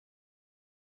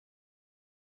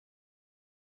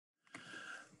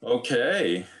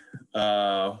Okay,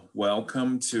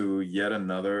 welcome to yet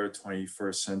another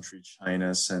 21st Century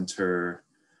China Center,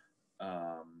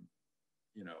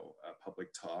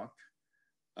 public talk.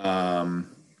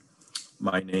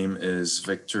 My name is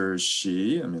Victor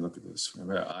Shih. Let me look at this.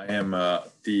 I am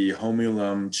the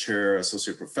Homeulum Chair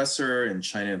Associate Professor in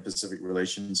China and Pacific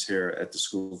Relations here at the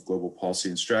School of Global Policy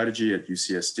and Strategy at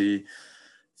UCSD.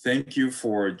 Thank you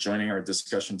for joining our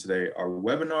discussion today. Our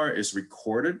webinar is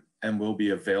recorded and will be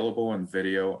available on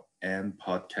video and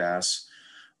podcasts,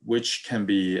 which can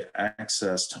be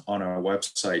accessed on our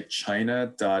website,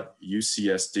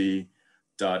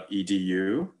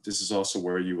 china.ucsd.edu. This is also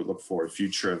where you would look for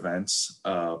future events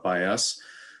by us.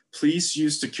 Please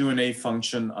use the Q&A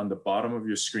function on the bottom of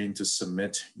your screen to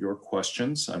submit your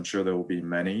questions. I'm sure there will be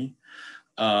many.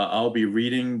 I'll be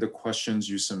reading the questions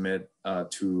you submit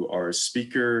to our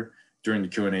speaker during the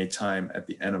Q&A time at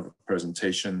the end of the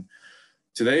presentation.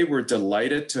 Today, we're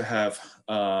delighted to have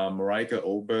Mareike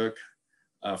Ohlberg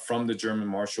from the German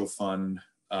Marshall Fund,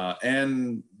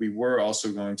 and we were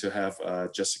also going to have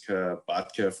Jessica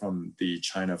Batke from the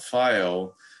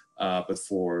ChinaFile, but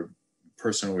for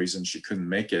personal reasons, she couldn't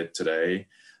make it today.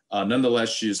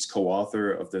 Nonetheless, she is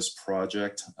co-author of this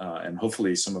project, and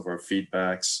hopefully some of our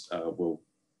feedbacks will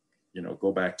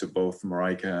go back to both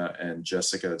Mareike and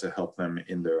Jessica to help them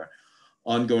in their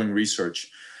ongoing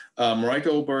research. Mareike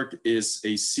Ohlberg is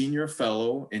a senior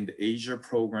fellow in the Asia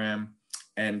program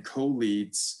and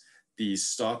co-leads the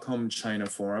Stockholm China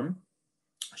Forum.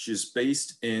 She's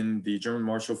based in the German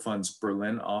Marshall Fund's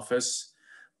Berlin office.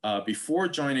 Before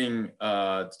joining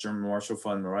the German Marshall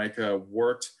Fund, Mareike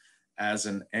worked as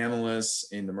an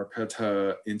analyst in the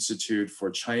Mercator Institute for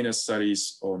China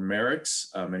Studies, or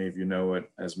MERICS, many of you know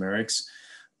it as MERICS,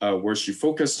 where she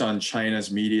focused on China's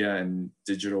media and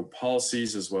digital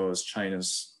policies, as well as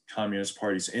China's Communist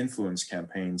Party's influence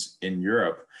campaigns in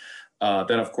Europe.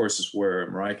 That, of course, is where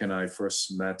Mareike and I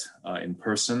first met in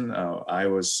person. I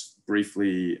was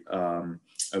briefly a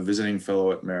visiting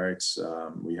fellow at MERICS.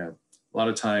 We had a lot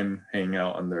of time hanging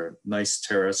out on their nice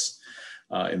terrace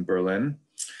in Berlin.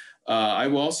 I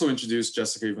will also introduce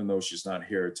Jessica, even though she's not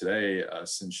here today,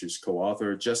 since she's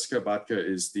co-author. Jessica Batke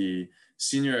is the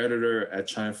senior editor at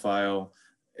ChinaFile,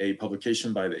 a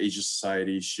publication by the Asia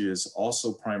Society. She is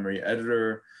also primary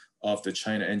editor of the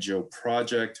China NGO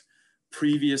Project.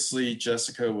 Previously,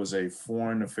 Jessica was a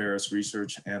foreign affairs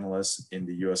research analyst in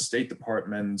the US State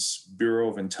Department's Bureau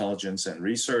of Intelligence and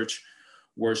Research,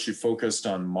 where she focused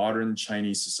on modern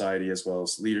Chinese society as well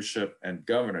as leadership and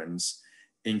governance,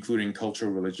 including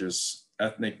cultural, religious,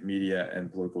 ethnic, media,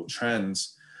 and political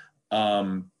trends.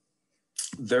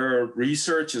 Their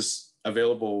research is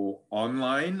available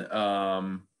online.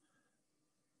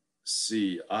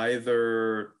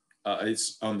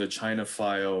 It's on the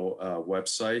ChinaFile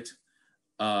website.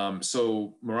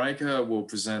 So Mareike will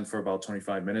present for about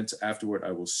 25 minutes. Afterward,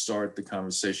 I will start the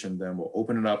conversation, then we'll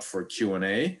open it up for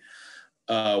Q&A.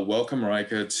 Welcome,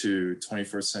 Mareike, to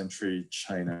 21st Century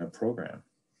China program.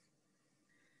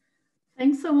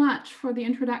 Thanks so much for the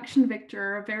introduction,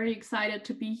 Victor. Very excited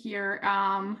to be here.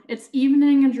 It's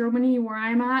evening in Germany where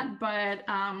I'm at, but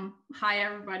hi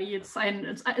everybody. It's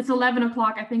 11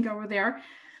 o'clock, I think, over there.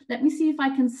 Let me see if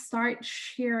I can start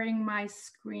sharing my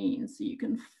screen so you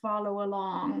can follow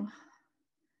along.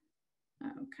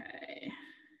 Okay.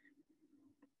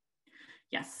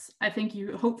 Yes, I think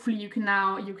hopefully you can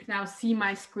now see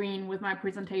my screen with my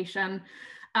presentation.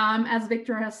 As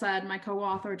Victor has said, my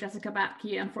co-author Jessica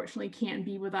Batke unfortunately can't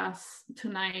be with us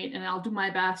tonight, and I'll do my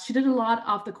best. She did a lot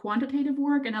of the quantitative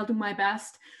work, and I'll do my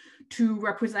best to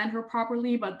represent her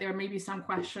properly, but there may be some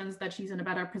questions that she's in a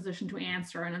better position to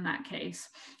answer, and in that case,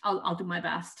 I'll do my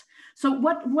best. So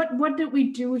what did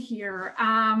we do here?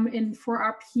 For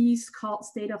our piece called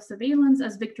State of Surveillance,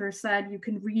 as Victor said, you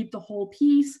can read the whole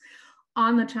piece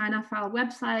on the ChinaFile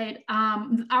website.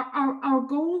 Our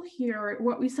goal here,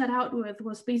 what we set out with,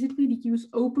 was basically to use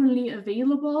openly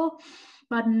available,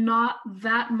 but not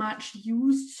that much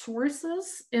used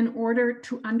sources in order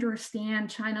to understand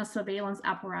China's surveillance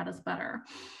apparatus better.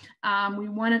 We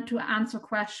wanted to answer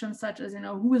questions such as,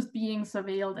 who is being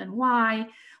surveilled and why?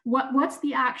 What's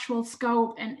the actual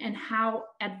scope, and how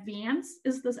advanced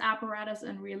is this apparatus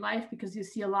in real life? Because you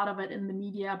see a lot of it in the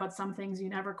media, but some things you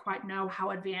never quite know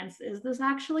how advanced is this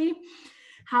actually.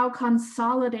 How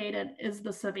consolidated is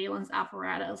the surveillance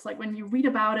apparatus? Like when you read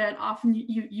about it, often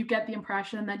you get the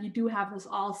impression that you do have this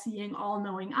all-seeing,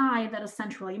 all-knowing eye that is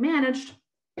centrally managed.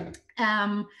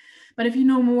 But if you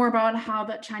know more about how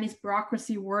the Chinese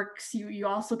bureaucracy works, you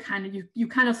also kind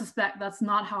of suspect that's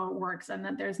not how it works, and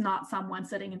that there's not someone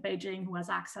sitting in Beijing who has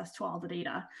access to all the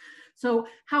data. So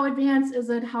how advanced is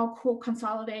it? How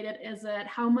consolidated is it?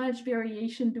 How much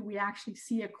variation do we actually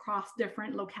see across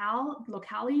different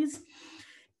localities?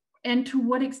 And to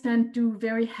what extent do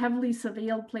very heavily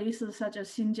surveilled places such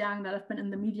as Xinjiang that have been in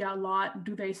the media a lot,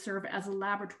 do they serve as a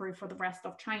laboratory for the rest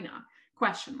of China?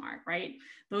 Question mark, right?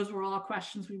 Those were all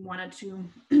questions we wanted to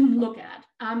look at.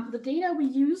 The data we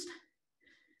used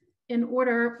in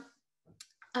order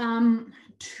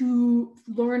to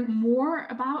learn more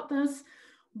about this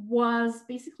was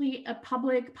basically a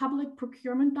public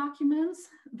procurement documents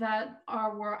that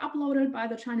were uploaded by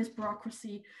the Chinese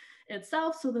bureaucracy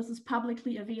itself. So this is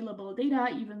publicly available data,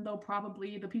 even though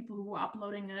probably the people who were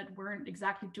uploading it weren't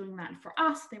exactly doing that for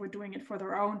us. They were doing it for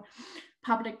their own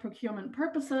public procurement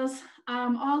purposes.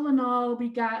 All in all, we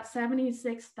got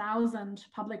 76,000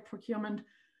 public procurement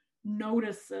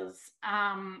notices.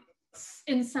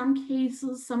 In some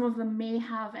cases, some of them may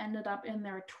have ended up in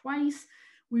there twice.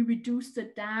 We reduced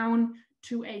it down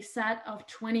to a set of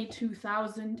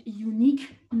 22,000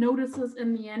 unique notices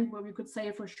in the end, where we could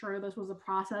say for sure this was a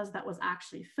process that was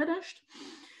actually finished.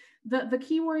 The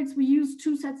keywords, we used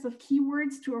two sets of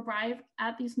keywords to arrive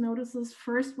at these notices.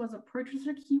 First was a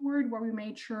purchaser keyword, where we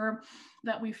made sure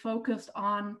that we focused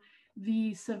on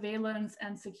the surveillance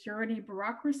and security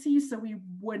bureaucracy, so we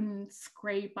wouldn't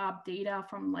scrape up data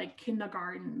from like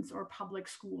kindergartens or public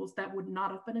schools that would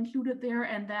not have been included there.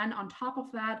 And then on top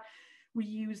of that, we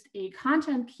used a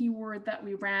content keyword that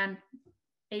we ran,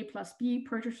 A plus B,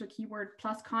 purchaser keyword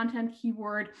plus content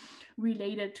keyword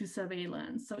related to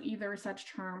surveillance. So either such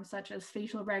terms such as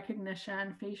facial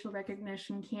recognition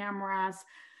cameras,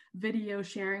 video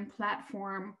sharing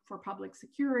platform for public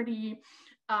security,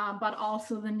 but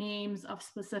also the names of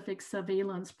specific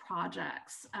surveillance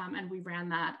projects. And we ran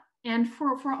that. And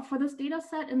for this data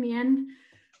set, in the end,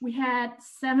 we had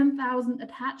 7,000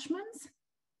 attachments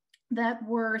that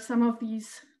were, some of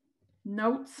these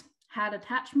notes had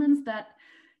attachments that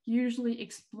usually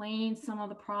explain some of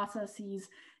the processes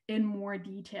in more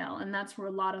detail. And that's where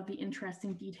a lot of the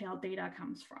interesting detailed data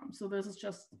comes from. So this is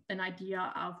just an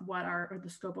idea of what the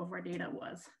scope of our data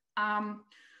was.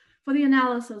 For the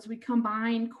analysis, we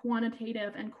combined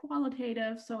quantitative and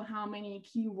qualitative. So how many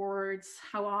keywords,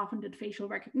 how often did facial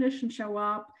recognition show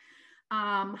up?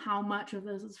 How much of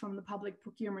this is from the public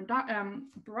procurement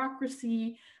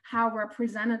bureaucracy? How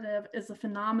representative is a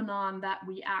phenomenon that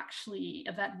we actually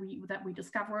that we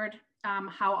discovered?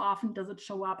 How often does it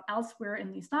show up elsewhere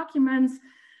in these documents?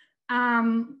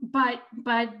 But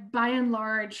by and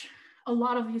large, a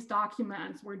lot of these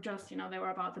documents were just, they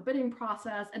were about the bidding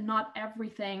process, and not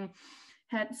everything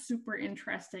had super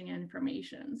interesting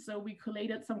information. So we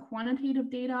collated some quantitative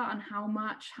data on how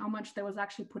much there was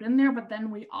actually put in there, but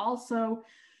then we also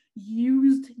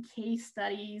used case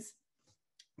studies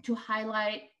to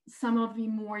highlight some of the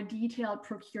more detailed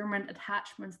procurement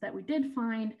attachments that we did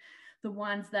find, the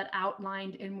ones that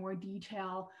outlined in more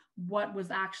detail what was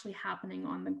actually happening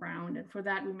on the ground. And for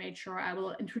that, we made sure, I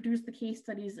will introduce the case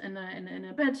studies in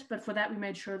a bit, but for that, we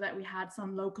made sure that we had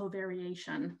some local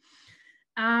variation.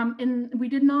 And we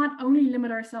did not only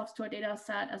limit ourselves to a data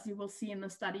set, as you will see in the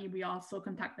study, we also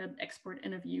conducted expert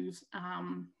interviews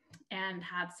and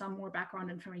had some more background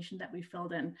information that we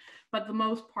filled in. But the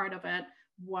most part of it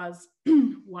was,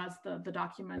 the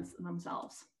documents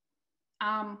themselves.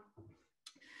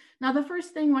 Now,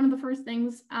 one of the first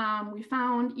things we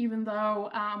found, even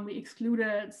though we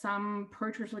excluded some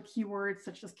purchaser keywords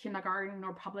such as kindergarten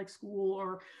or public school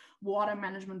or water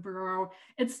management bureau,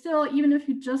 it's still, even if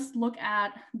you just look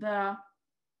at the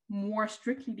more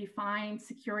strictly defined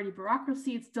security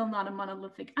bureaucracy, it's still not a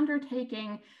monolithic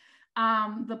undertaking.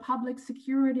 The public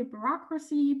security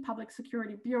bureaucracy, public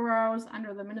security bureaus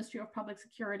under the Ministry of Public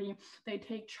Security, they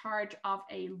take charge of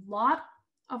a lot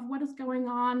of what is going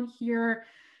on here.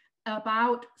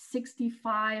 About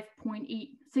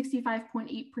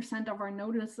 65.8% of our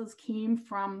notices came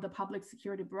from the public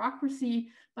security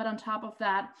bureaucracy, but on top of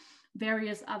that,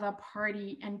 various other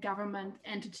party and government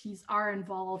entities are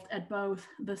involved at both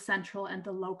the central and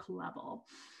the local level.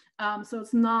 So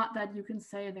it's not that you can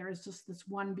say there is just this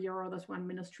one bureau, this one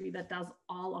ministry that does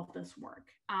all of this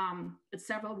work. It's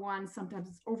several ones, sometimes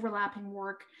it's overlapping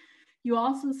work. You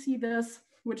also see this,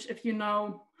 which if you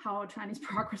know how Chinese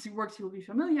bureaucracy works, you will be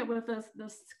familiar with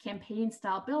this campaign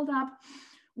style buildup,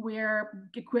 where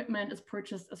equipment is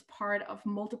purchased as part of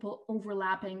multiple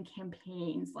overlapping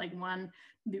campaigns, like one,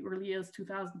 the earliest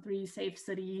 2003 Safe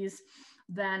Cities,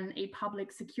 then a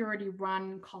public security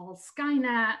run called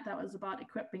Skynet that was about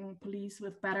equipping police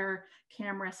with better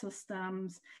camera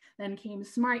systems. Then came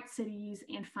smart cities,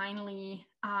 and finally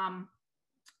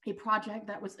a project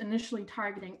that was initially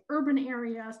targeting urban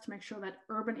areas to make sure that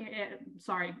rural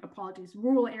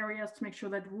areas to make sure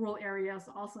that rural areas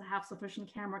also have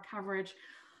sufficient camera coverage,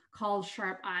 called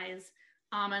Sharp Eyes.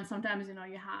 And sometimes,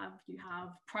 you have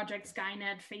Project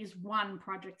Skynet Phase 1,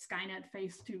 Project Skynet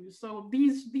Phase 2. So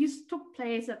these took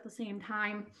place at the same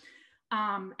time,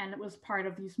 and it was part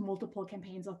of these multiple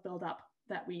campaigns of buildup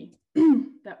that we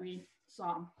that we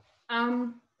saw.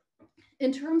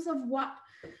 In terms of what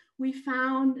we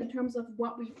found, in terms of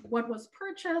what was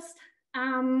purchased,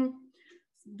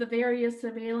 the various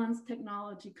surveillance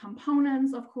technology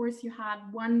components. Of course, you had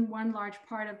one large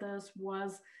part of this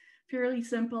was fairly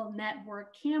simple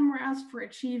network cameras for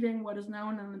achieving what is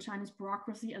known in the Chinese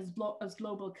bureaucracy as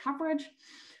global coverage.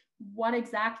 What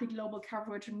exactly global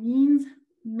coverage means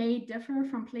may differ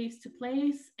from place to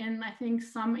place. And I think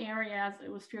some areas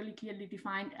it was fairly clearly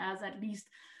defined as at least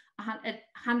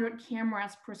 100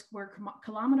 cameras per square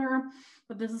kilometer,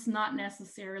 but this is not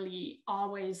necessarily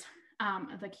always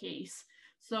the case.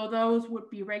 So those would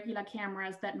be regular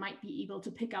cameras that might be able to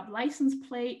pick up license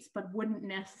plates, but wouldn't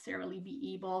necessarily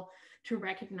be able to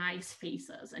recognize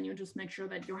faces. And you just make sure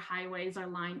that your highways are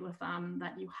lined with them,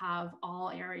 that you have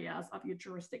all areas of your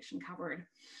jurisdiction covered.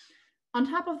 On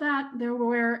top of that, there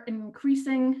were an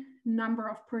increasing number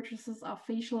of purchases of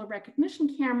facial recognition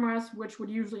cameras, which would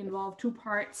usually involve two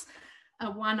parts.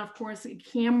 One, of course, a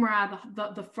camera,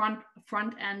 the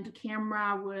front end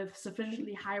camera with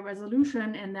sufficiently high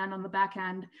resolution, and then on the back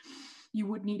end, you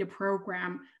would need a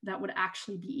program that would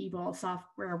actually be able,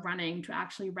 software running, to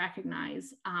actually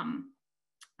recognize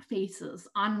faces.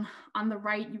 On the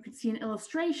right, you can see an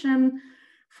illustration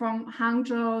from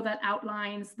Hangzhou that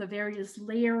outlines the various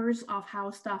layers of how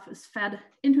stuff is fed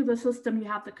into the system. You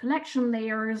have the collection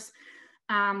layers,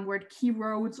 where key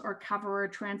roads are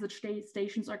covered, transit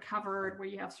stations are covered, where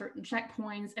you have certain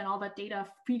checkpoints and all that data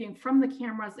feeding from the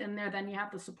cameras in there. Then you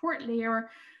have the support layer,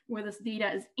 where this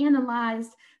data is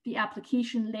analyzed, the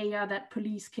application layer that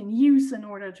police can use in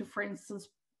order to, for instance,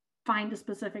 find a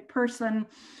specific person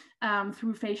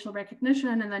through facial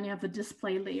recognition. And then you have the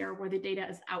display layer where the data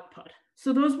is output.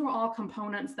 So those were all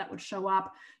components that would show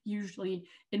up usually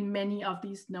in many of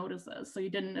these notices. So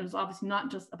it was obviously not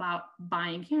just about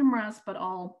buying cameras, but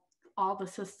all the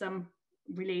system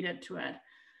related to it.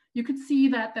 You could see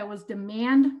that there was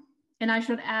demand. And I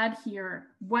should add here,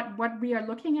 what we are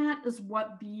looking at is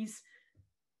what these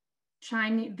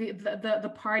Chinese,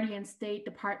 the party and state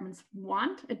departments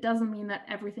want. It doesn't mean that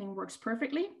everything works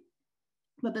perfectly,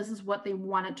 but this is what they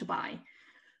wanted to buy.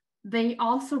 They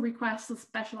also requested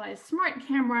specialized smart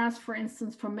cameras, for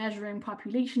instance, for measuring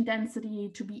population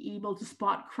density, to be able to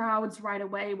spot crowds right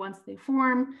away once they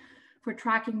form, for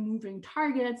tracking moving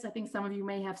targets. I think some of you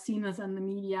may have seen this in the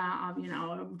media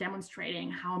of, demonstrating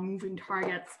how moving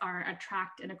targets are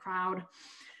tracked in a crowd.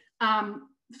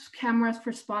 Cameras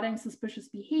for spotting suspicious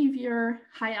behavior,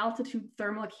 high altitude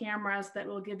thermal cameras that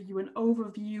will give you an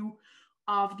overview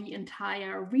of the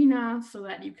entire arena, so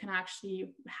that you can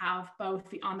actually have both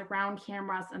the on the ground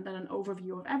cameras and then an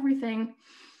overview of everything.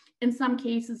 In some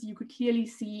cases, you could clearly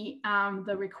see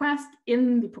the request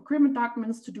in the procurement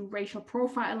documents to do racial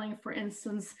profiling, for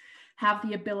instance, have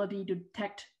the ability to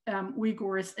detect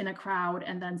Uyghurs in a crowd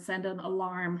and then send an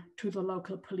alarm to the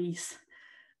local police.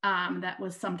 That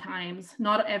was sometimes,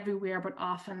 not everywhere, but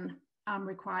often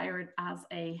required as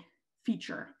a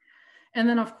feature. And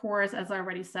then, of course, as I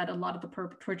already said, a lot of the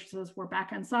purchases were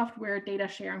backend software, data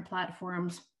sharing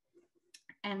platforms,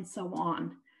 and so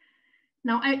on.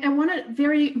 Now, I want to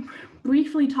very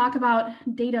briefly talk about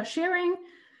data sharing,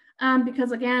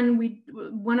 because again,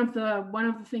 one of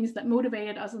the things that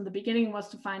motivated us in the beginning was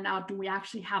to find out, do we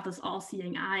actually have this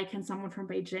all-seeing eye? Can someone from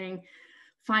Beijing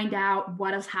find out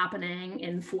what is happening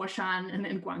in Foshan and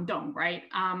in Guangdong, right?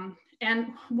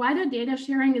 And wider data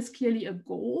sharing is clearly a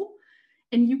goal.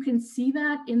 And you can see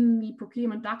that in the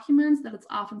procurement documents, that it's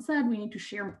often said we need to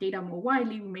share data more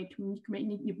widely, we need to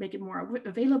make it more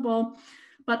available.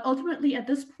 But ultimately, at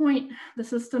this point, the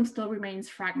system still remains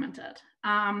fragmented.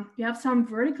 You have some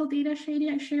vertical data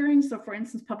sharing. So for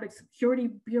instance, public security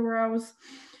bureaus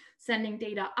sending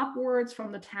data upwards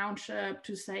from the township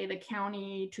to, say, the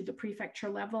county, to the prefecture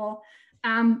level.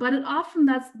 But it often,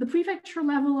 that's the prefecture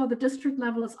level or the district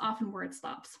level is often where it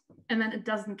stops. And then it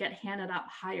doesn't get handed up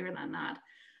higher than that.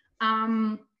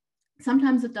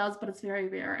 Sometimes it does, but it's very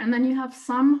rare. And then you have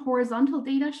some horizontal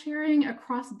data sharing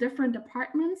across different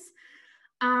departments.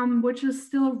 which is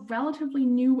still relatively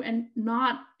new and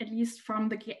not, at least from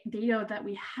the data that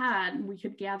we had, we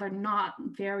could gather not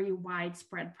very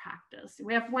widespread practice.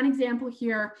 We have one example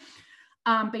here,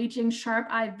 Beijing's Sharp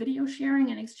Eye video sharing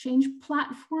and exchange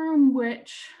platform,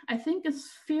 which I think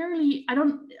is fairly, I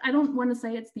don't want to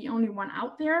say it's the only one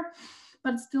out there,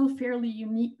 but it's still fairly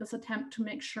unique, this attempt to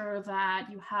make sure that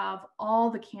you have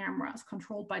all the cameras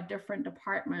controlled by different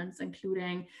departments,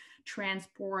 including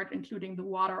transport, including the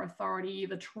Water Authority,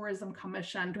 the Tourism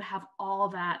Commission, to have all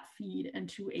that feed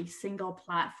into a single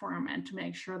platform and to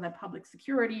make sure that public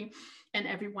security and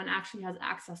everyone actually has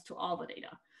access to all the data.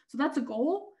 So that's a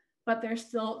goal, but they're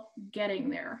still getting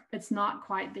there. It's not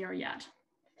quite there yet.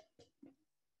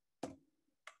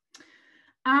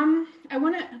 I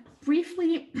want to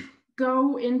briefly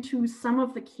go into some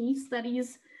of the case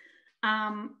studies,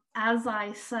 as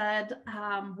I said,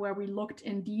 where we looked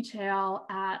in detail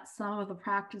at some of the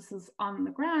practices on the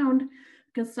ground,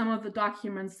 because some of the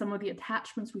documents, some of the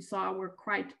attachments we saw were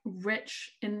quite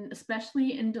rich,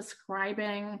 especially in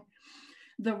describing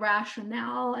the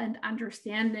rationale and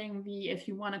understanding the, if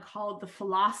you want to call it, the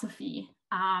philosophy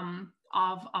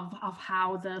of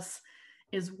how this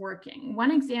is working. One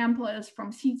example is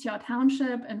from Xijiao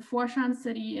Township in Foshan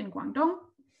City in Guangdong.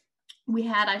 We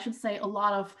had, I should say, a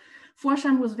lot of,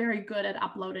 Foshan was very good at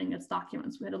uploading its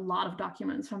documents. We had a lot of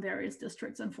documents from various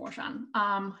districts in Foshan.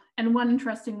 And one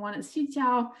interesting one is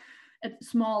Xijiao, a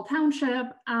small township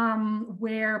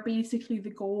where basically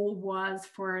the goal was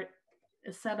for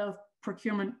a set of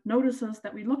procurement notices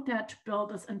that we looked at to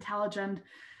build this intelligent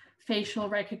facial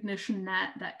recognition net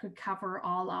that could cover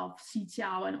all of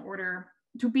Xijiao in order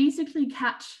to basically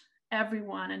catch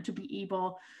everyone and to be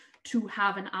able to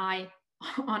have an eye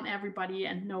on everybody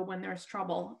and know when there's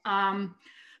trouble.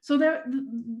 So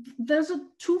there's a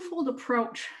twofold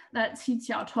approach that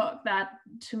Xijiao took that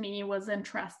to me was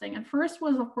interesting. And first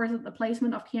was, of course, that the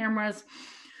placement of cameras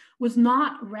was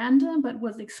not random, but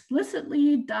was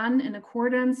explicitly done in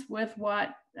accordance with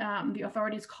what the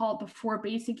authorities called the 4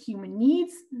 basic human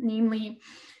needs, namely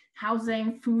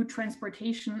housing, food,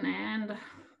 transportation, and the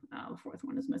 4th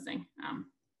one is missing,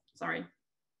 sorry.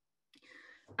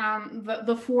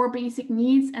 The 4 basic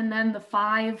needs, and then the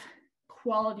 5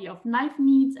 quality of life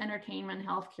needs: entertainment,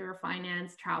 healthcare,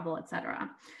 finance, travel,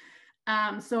 etc.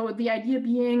 So the idea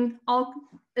being, all,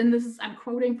 and this is, I'm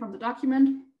quoting from the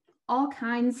document, all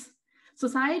kinds,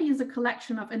 society is a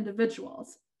collection of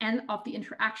individuals and of the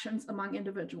interactions among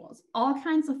individuals. All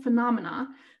kinds of phenomena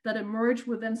that emerge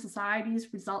within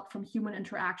societies result from human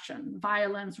interaction: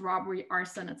 violence, robbery,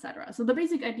 arson, etc. So the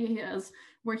basic idea here is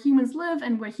where humans live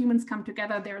and where humans come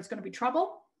together, there's going to be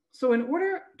trouble. So in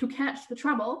order to catch the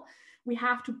trouble, we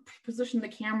have to position the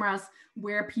cameras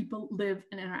where people live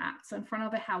and interact. So in front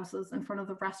of the houses, in front of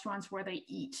the restaurants where they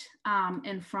eat,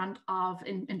 in front of,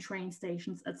 in train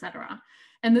stations, etc.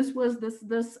 And this was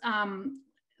this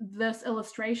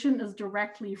illustration is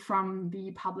directly from the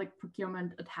public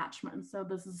procurement attachment. So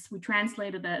this is, we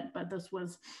translated it, but this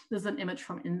is an image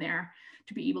from in there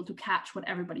to be able to catch what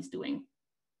everybody's doing.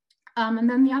 And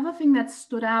then the other thing that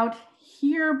stood out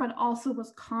here, but also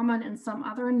was common in some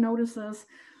other notices,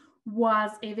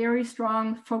 was a very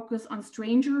strong focus on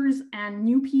strangers and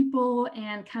new people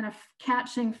and kind of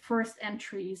catching first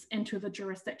entries into the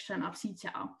jurisdiction of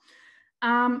Xijiao.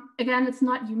 Again, it's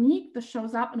not unique. This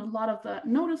shows up in a lot of the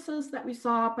notices that we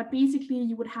saw, but basically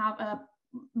you would have a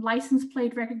license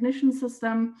plate recognition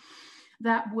system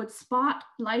that would spot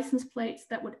license plates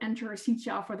that would enter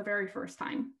Xijiao for the very first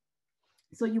time.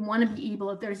 So you want to be able,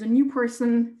 if there's a new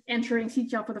person entering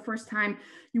Xijiao for the first time,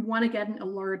 you want to get an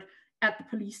alert at the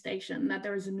police station that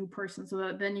there is a new person, so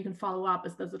that then you can follow up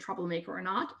if there's a troublemaker or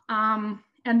not.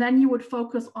 And then you would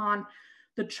focus on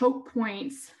the choke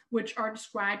points, which are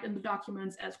described in the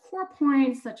documents as core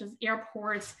points, such as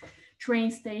airports, train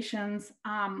stations,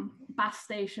 bus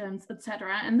stations,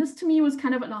 etc. And this to me was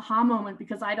kind of an aha moment,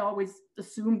 because I'd always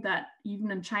assumed that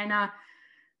even in China,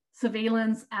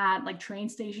 surveillance at like train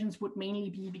stations would mainly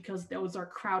be because those are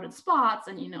crowded spots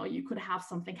and, you know, you could have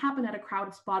something happen at a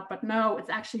crowded spot, but no, it's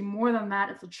actually more than that.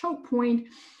 It's a choke point.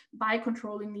 By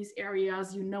controlling these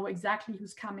areas, you know exactly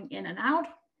who's coming in and out.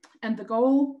 And the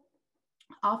goal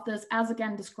of this, as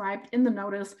again described in the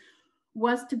notice,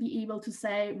 was to be able to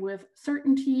say with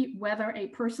certainty whether a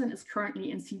person is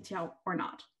currently in Xijiao or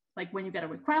not. Like when you get a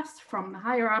request from the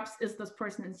higher ups, is this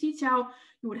person in Xijiao?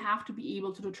 You would have to be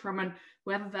able to determine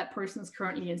whether that person is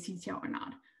currently in Xijiao or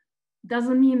not.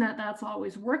 Doesn't mean that that's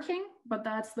always working, but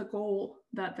that's the goal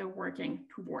that they're working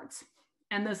towards.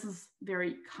 And this is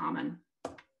very common.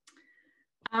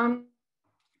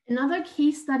 Another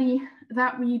case study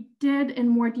that we did in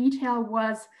more detail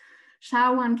was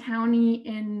Shawan County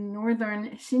in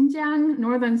northern Xinjiang.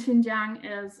 Northern Xinjiang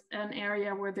is an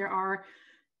area where there are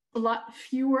a lot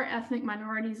fewer ethnic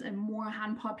minorities and more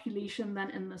Han population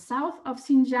than in the south of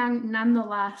Xinjiang.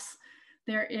 Nonetheless,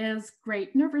 there is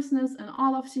great nervousness in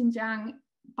all of Xinjiang.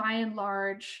 By and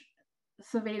large,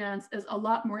 surveillance is a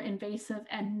lot more invasive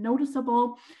and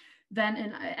noticeable than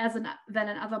in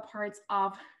other parts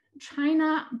of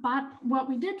China. But what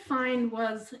we did find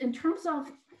was, in terms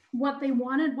of what they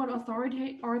wanted, what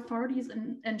authorities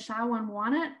in Shawan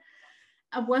wanted,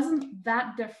 wasn't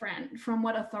that different from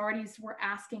what authorities were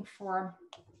asking for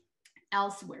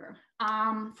elsewhere.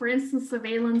 For instance,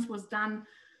 surveillance was done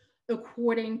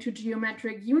according to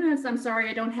geometric units. I'm sorry,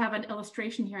 I don't have an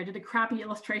illustration here. I did a crappy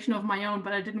illustration of my own,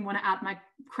 but I didn't want to add my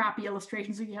crappy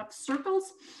illustration. So you have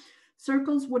circles.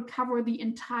 Circles would cover the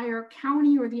entire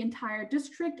county or the entire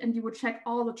district, and you would check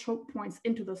all the choke points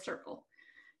into the circle.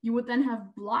 You would then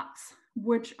have blocks,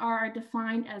 which are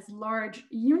defined as large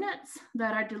units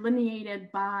that are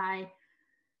delineated by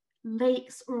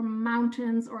lakes or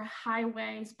mountains or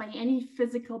highways, by any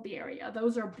physical barrier.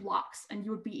 Those are blocks, and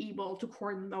you would be able to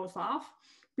cordon those off.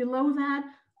 Below that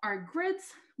are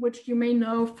grids, which you may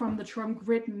know from the term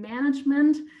grid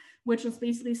management, which is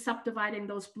basically subdividing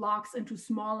those blocks into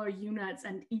smaller units,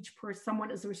 and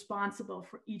someone is responsible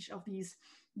for each of these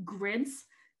grids.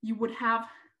 You would have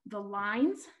the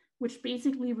lines, which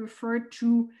basically refer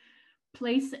to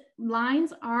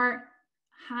lines are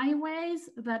highways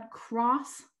that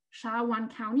cross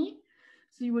Shawan County.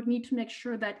 So you would need to make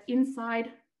sure that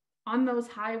on those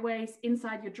highways,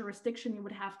 inside your jurisdiction, you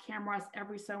would have cameras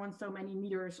every so and so many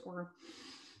meters or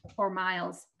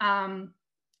miles.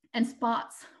 And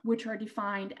spots, which are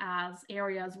defined as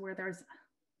areas where there's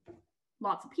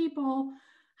lots of people,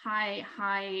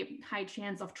 high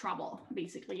chance of trouble,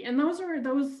 basically. And those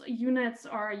units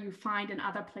you find in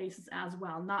other places as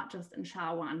well, not just in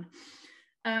Shawan.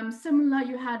 Similar,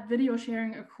 you had video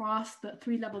sharing across the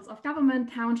 3 levels of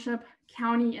government: township,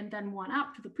 county, and then one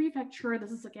up to the prefecture.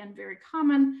 This is again very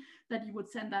common that you would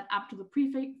send that up to the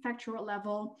prefectural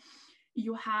level.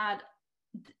 You had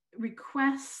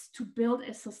requests to build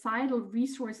a societal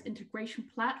resource integration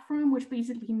platform, which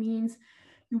basically means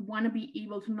you want to be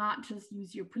able to not just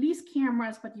use your police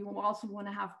cameras, but you also want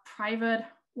to have private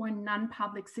or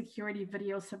non-public security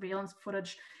video surveillance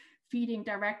footage feeding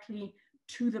directly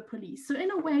to the police. So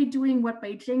in a way, doing what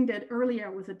Beijing did earlier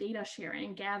with the data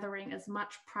sharing, gathering as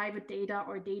much private data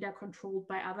or data controlled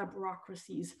by other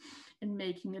bureaucracies and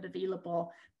making it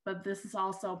available. But this is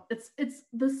also,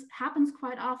 this happens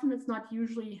quite often. It's not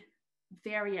usually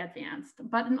very advanced,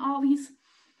 but in all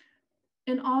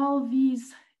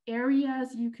these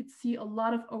areas, you could see a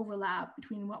lot of overlap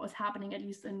between what was happening, at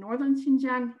least in northern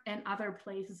Xinjiang, and other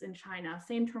places in China.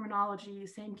 Same terminology,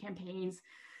 same campaigns,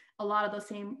 a lot of the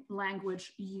same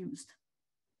language used.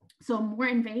 So more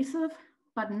invasive,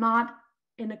 but not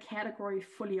in a category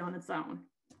fully on its own.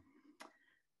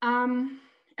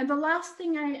 And the last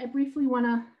thing I briefly want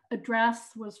to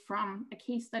address was from a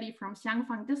case study from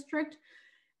Xiangfang district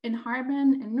in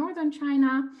Harbin in northern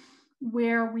China,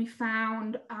 where we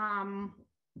found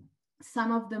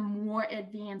some of the more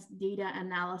advanced data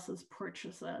analysis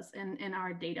purchases in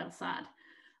our data set,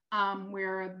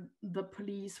 where the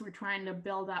police were trying to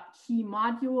build up key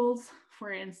modules,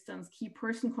 for instance, key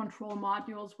person control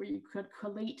modules, where you could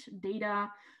collate data,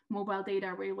 mobile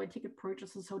data, railway ticket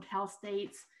purchases, hotel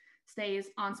stays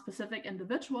on specific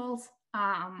individuals.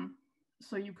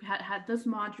 So you had this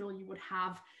module. You would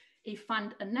have a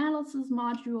fund analysis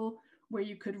module where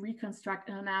you could reconstruct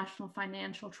international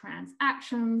financial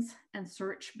transactions and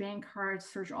search bank cards,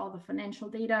 search all the financial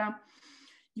data.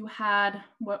 You had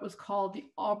what was called the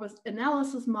Ohlberg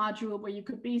analysis module, where you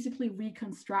could basically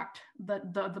reconstruct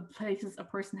the places a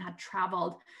person had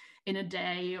traveled in a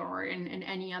day or in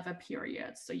any other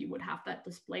period. So you would have that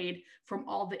displayed from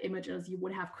all the images you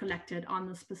would have collected on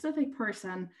the specific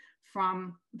person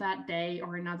from that day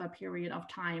or another period of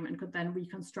time, and could then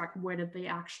reconstruct where did they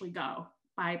actually go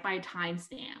by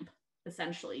timestamp,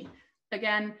 essentially.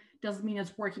 Again, doesn't mean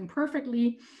it's working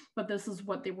perfectly, but this is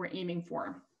what they were aiming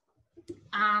for.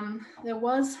 There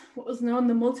was what was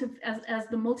known as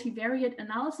the multivariate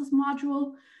analysis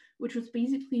module, which was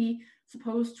basically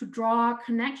supposed to draw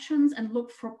connections and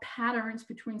look for patterns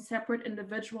between separate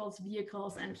individuals,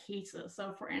 vehicles, and cases.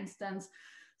 So for instance,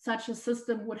 such a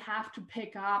system would have to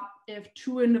pick up if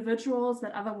 2 individuals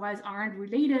that otherwise aren't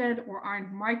related or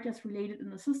aren't marked as related in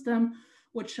the system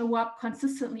would show up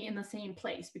consistently in the same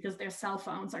place because their cell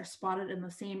phones are spotted in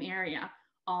the same area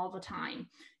all the time.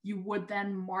 You would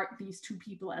then mark these 2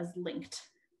 people as linked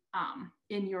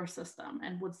in your system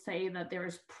and would say that there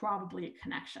is probably a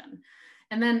connection.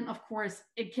 And then, of course,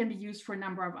 it can be used for a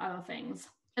number of other things.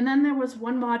 And then there was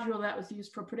one module that was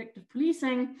used for predictive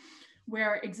policing,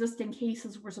 where existing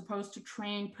cases were supposed to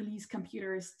train police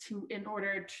computers in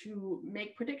order to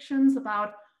make predictions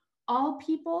about all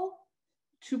people,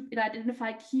 to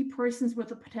identify key persons with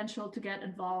the potential to get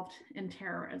involved in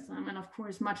terrorism. And of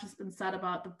course, much has been said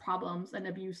about the problems and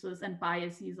abuses and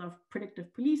biases of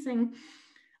predictive policing.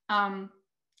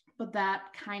 But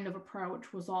that kind of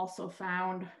approach was also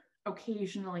found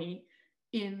occasionally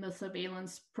in the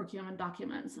surveillance procurement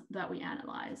documents that we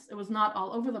analyzed. It was not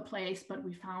all over the place, but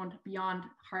we found beyond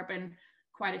Harbin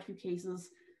quite a few cases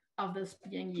of this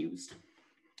being used.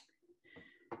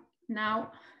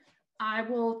 Now, I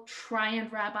will try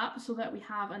and wrap up so that we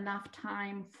have enough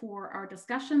time for our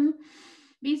discussion.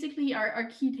 Basically, our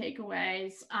key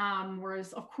takeaways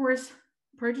was, of course,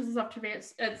 purchases of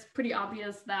surveillance. It's pretty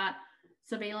obvious that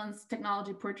surveillance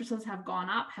technology purchases have gone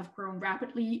up, have grown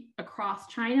rapidly across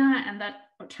China, and that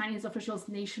Chinese officials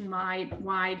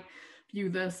nationwide view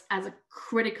this as a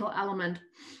critical element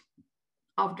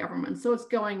of government. So it's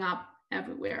going up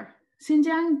everywhere.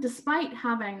 Xinjiang, despite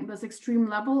having this extreme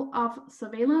level of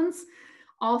surveillance,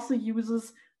 also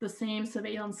uses the same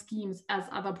surveillance schemes as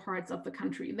other parts of the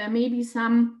country. There may be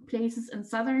some places in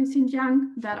southern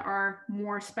Xinjiang that are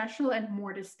more special and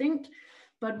more distinct,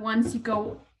 but once you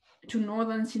go to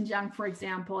northern Xinjiang, for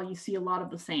example, you see a lot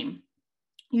of the same.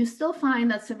 You still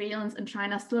find that surveillance in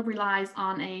China still relies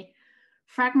on a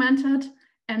fragmented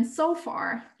and so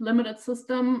far limited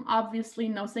system. Obviously,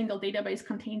 no single database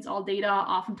contains all data.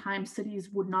 Oftentimes, cities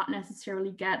would not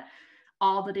necessarily get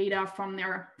all the data from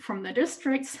their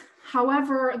districts.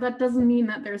 However, that doesn't mean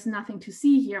that there's nothing to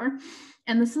see here.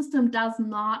 And the system does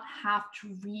not have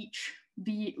to reach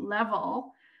the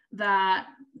level that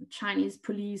Chinese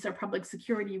police or public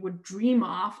security would dream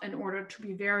of in order to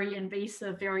be very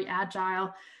invasive, very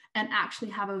agile, and actually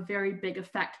have a very big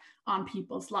effect on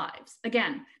people's lives.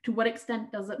 Again, to what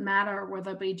extent does it matter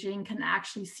whether Beijing can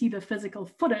actually see the physical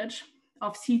footage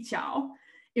of Xijiao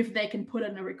if they can put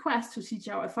in a request to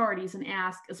Xijiao authorities and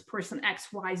ask, is person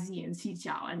XYZ in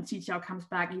Xijiao? And Xijiao comes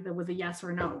back either with a yes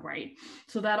or no, right?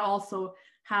 So that also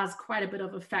has quite a bit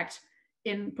of effect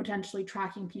in potentially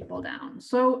tracking people down.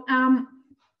 So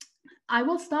I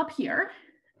will stop here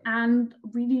and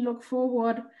really look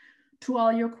forward to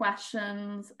all your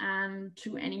questions and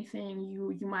to anything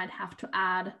you might have to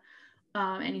add,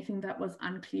 anything that was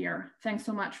unclear. Thanks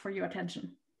so much for your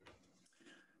attention.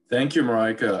 Thank you,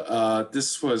 Mareike.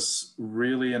 This was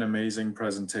really an amazing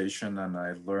presentation and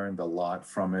I learned a lot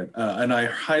from it. And I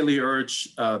highly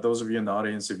urge those of you in the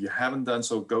audience, if you haven't done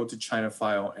so, go to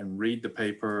ChinaFile and read the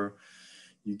paper.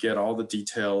 You get all the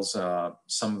details.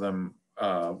 Some of them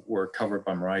were covered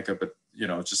by Mareike, but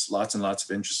just lots and lots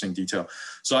of interesting detail.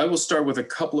 So I will start with a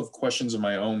couple of questions of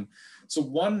my own. So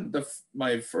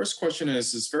my first question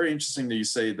is, it's very interesting that you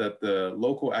say that the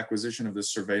local acquisition of the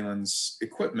surveillance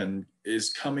equipment is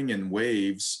coming in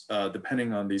waves,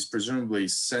 depending on these presumably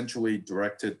centrally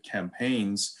directed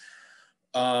campaigns.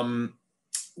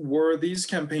 Were these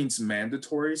campaigns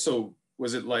mandatory? So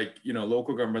was it like,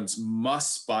 local governments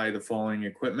must buy the following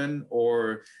equipment,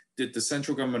 or did the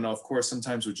central government, of course,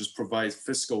 sometimes would just provide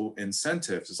fiscal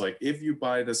incentives? It's like, if you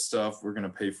buy this stuff, we're going to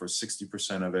pay for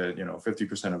 60% of it,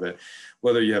 50% of it,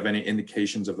 whether you have any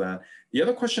indications of that. The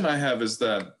other question I have is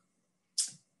that,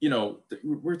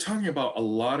 we're talking about a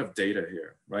lot of data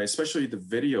here, right? Especially the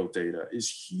video data is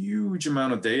huge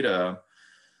amount of data.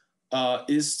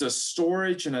 Is the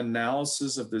storage and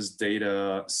analysis of this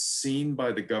data seen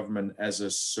by the government as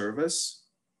a service?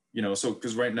 So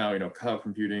because right now, cloud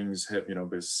computing is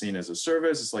seen as a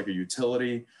service, it's like a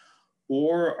utility,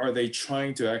 or are they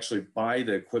trying to actually buy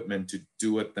the equipment to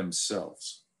do it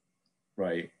themselves,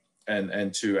 right?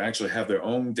 And to actually have their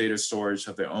own data storage,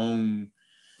 have their own,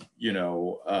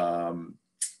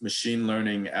 machine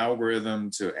learning algorithm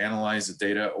to analyze the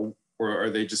data, or are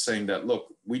they just saying that,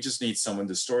 look, we just need someone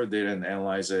to store the data and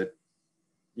analyze it,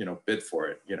 bid for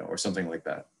it, or something like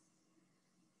that?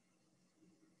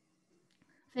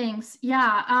 Thanks.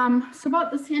 Yeah. So about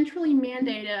the centrally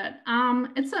mandated,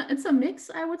 it's a mix,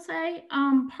 I would say.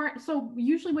 So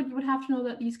usually, what you would have to know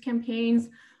that these campaigns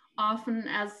often,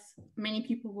 as many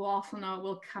people will also know,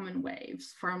 will come in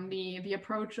waves from the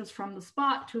approaches from the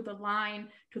spot to the line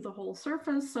to the whole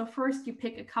surface. So first, you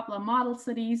pick a couple of model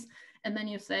cities, and then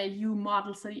you say, you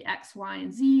model city X, Y,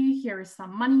 and Z, here is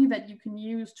some money that you can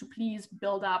use to please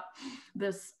build up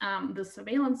this,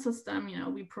 surveillance system.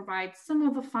 We provide some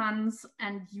of the funds,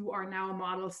 and you are now a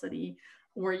model city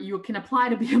or you can apply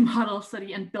to be a model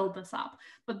city and build this up.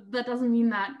 But that doesn't mean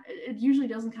that it usually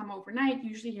doesn't come overnight.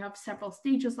 Usually you have several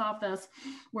stages of this,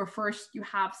 where first you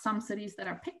have some cities that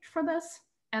are picked for this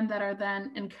and that are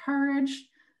then encouraged,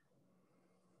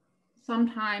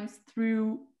 sometimes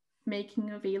through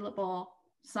making available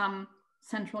some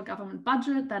central government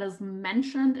budget that is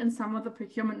mentioned in some of the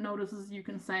procurement notices. You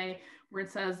can say, where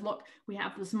it says, look, we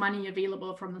have this money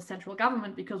available from the central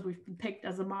government because we've been picked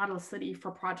as a model city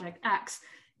for project X.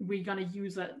 We're going to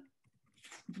use it.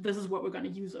 This is what we're going to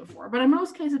use it for. But in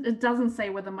most cases, it doesn't say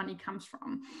where the money comes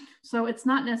from. So it's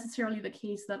not necessarily the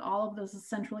case that all of this is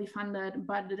centrally funded,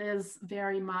 but it is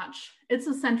very much, it's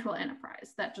a central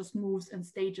enterprise that just moves in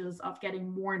stages of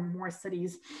getting more and more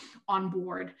cities on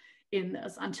board in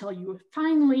this until you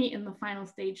finally, in the final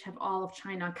stage, have all of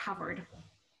China covered.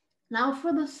 Now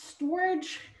for the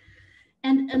storage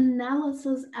and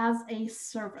analysis as a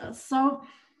service. So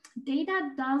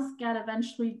data does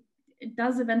eventually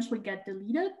get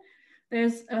deleted.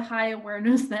 There's a high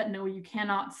awareness that no, you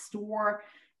cannot store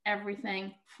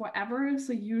everything forever.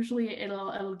 So usually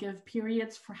it'll give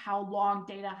periods for how long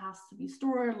data has to be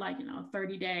stored, like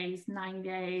 30 days, 90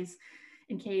 days,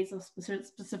 in case of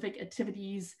specific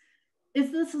activities.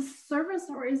 Is this a service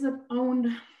or is it owned?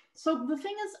 So the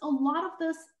thing is, a lot of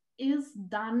this is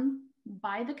done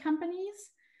by the companies,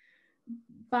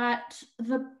 but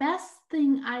the best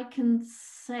thing I can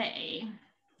say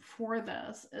for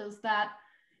this is that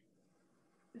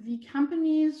the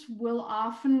companies will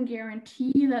often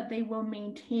guarantee that they will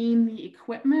maintain the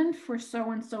equipment for so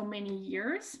and so many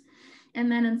years.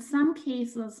 And then in some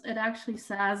cases, it actually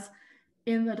says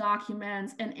in the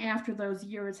documents, and after those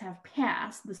years have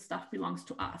passed, the stuff belongs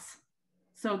to us.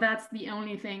 So that's the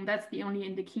only thing, that's the only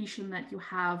indication that you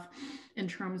have in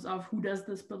terms of who does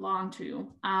this belong to.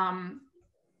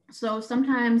 So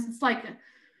sometimes it's like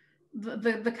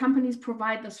the companies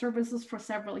provide the services for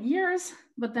several years,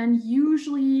 but then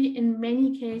usually in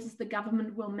many cases, the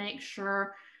government will make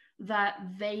sure that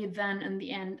they then in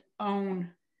the end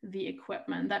own the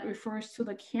equipment. That refers to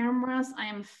the cameras. I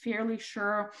am fairly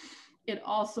sure it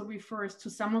also refers to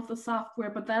some of the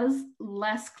software, but that is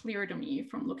less clear to me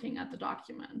from looking at the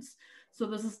documents. So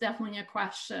this is definitely a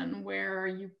question where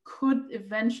you could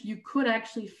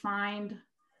actually find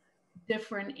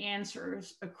different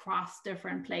answers across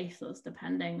different places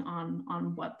depending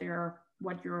on what they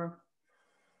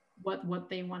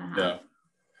want to have. Yeah.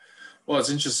 Well, it's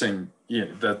interesting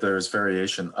that there's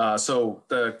variation. So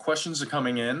the questions are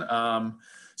coming in.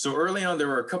 So early on, there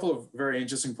were a couple of very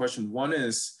interesting questions. One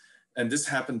is, and this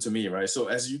happened to me, right? So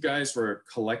as you guys were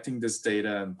collecting this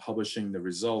data and publishing the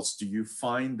results, do you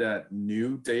find that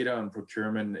new data on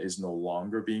procurement is no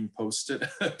longer being posted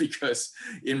because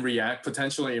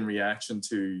potentially in reaction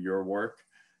to your work?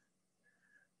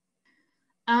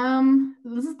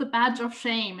 This is the badge of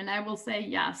shame, and I will say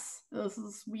yes. This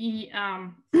is we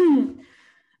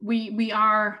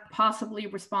are possibly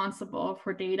responsible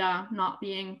for data not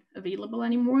being available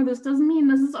anymore. This doesn't mean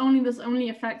this only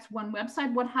affects one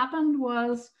website. What happened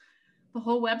was the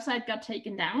whole website got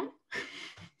taken down,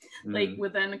 like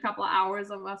within a couple of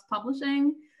hours of us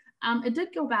publishing. It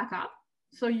did go back up,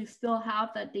 so you still have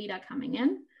that data coming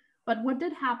in. But what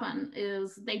did happen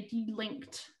is they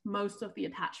delinked most of the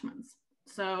attachments.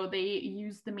 So they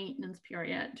used the maintenance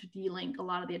period to delink a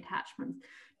lot of the attachments.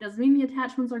 Doesn't mean the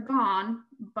attachments are gone,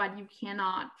 but you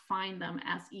cannot find them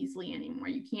as easily anymore.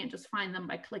 You can't just find them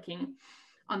by clicking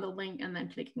on the link and then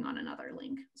clicking on another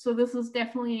link. So this is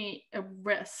definitely a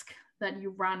risk that you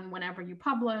run whenever you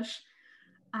publish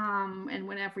and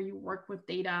whenever you work with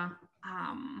data.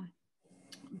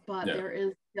 But there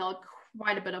is still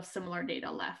quite a bit of similar data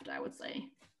left, I would say.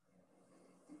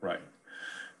 Right.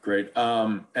 Great.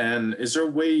 And is there a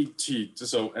way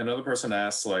so another person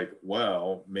asks like,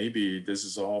 well, maybe this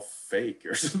is all fake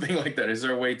or something like that. Is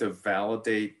there a way to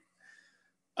validate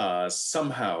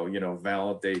somehow,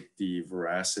 validate the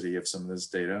veracity of some of this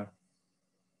data?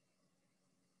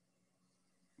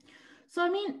 So, I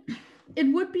mean, it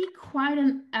would be quite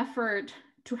an effort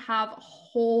to have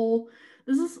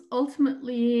this is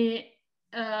ultimately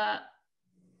a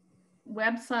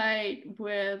website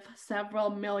with several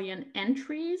million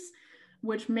entries,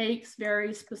 which makes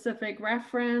very specific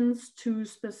reference to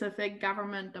specific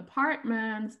government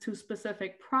departments, to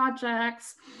specific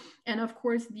projects. And of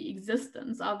course, the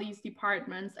existence of these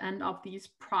departments and of these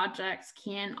projects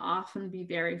can often be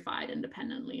verified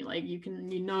independently. Like you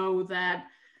know that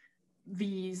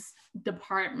these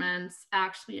departments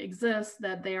actually exist,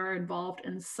 that they are involved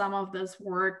in some of this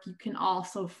work. You can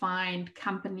also find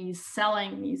companies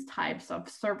selling these types of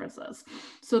services.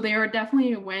 So there are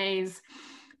definitely ways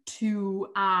to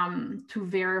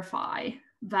verify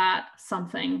that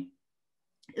something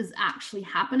is actually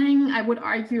happening. I would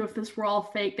argue if this were all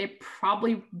fake, they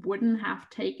probably wouldn't have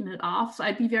taken it off. So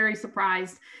I'd be very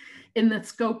surprised in the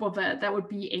scope of it. That would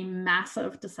be a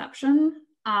massive deception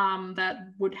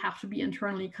that would have to be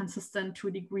internally consistent to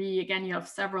a degree. Again, you have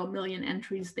several million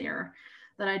entries there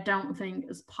that I don't think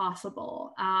is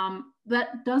possible.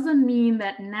 That doesn't mean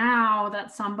that now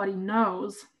that somebody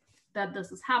knows that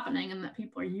this is happening and that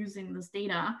people are using this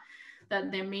data,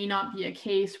 that there may not be a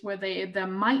case where there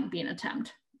might be an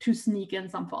attempt to sneak in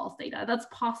some false data. That's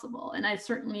possible. And I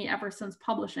certainly, ever since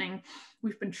publishing,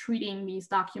 we've been treating these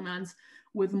documents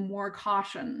with more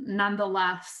caution.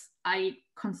 Nonetheless, I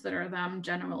consider them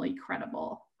generally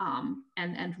credible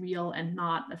and real, and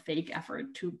not a fake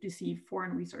effort to deceive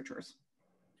foreign researchers.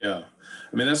 Yeah,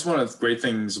 I mean, that's one of the great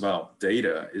things about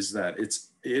data, is that it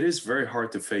is very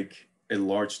hard to fake a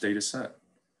large data set.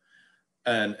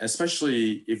 And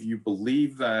especially if you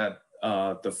believe that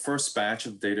the first batch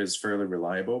of data is fairly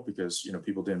reliable, because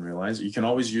people didn't realize, you can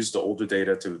always use the older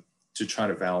data to try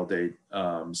to validate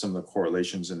some of the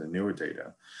correlations in the newer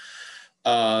data.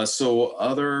 So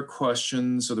other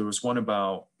questions. So there was one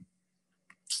about,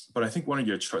 but I think one of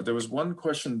your there was one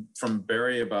question from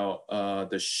Barry about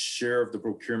the share of the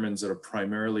procurements that are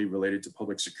primarily related to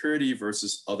public security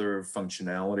versus other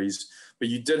functionalities. But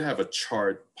you did have a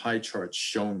pie chart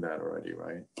showing that already,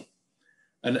 right?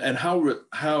 And how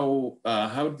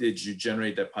did you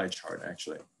generate that pie chart?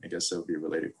 Actually, I guess that would be a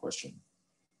related question.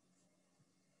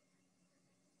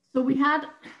 So we had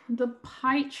the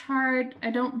pie chart. I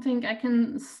don't think I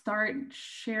can start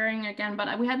sharing again,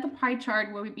 but we had the pie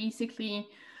chart where we basically,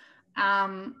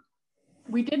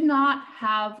 we did not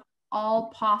have all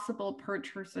possible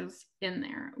purchasers in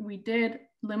there. We did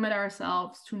limit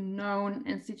ourselves to known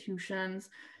institutions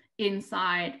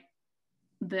inside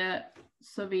the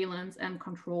surveillance and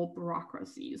control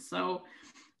bureaucracies. So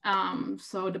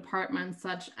departments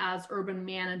such as urban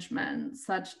management,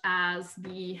 such as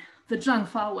the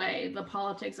ChinaFile, the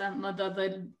politics and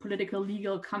the political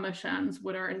legal commissions,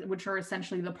 which are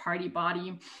essentially the party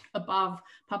body above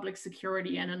public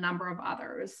security, and a number of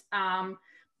others.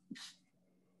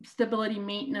 Stability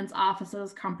maintenance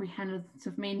offices,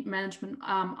 comprehensive management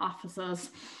offices.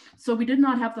 So we did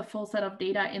not have the full set of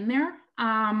data in there,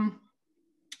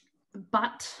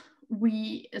 but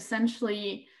we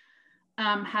essentially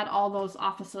had all those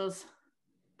offices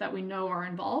that we know are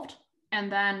involved. And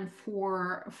then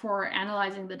for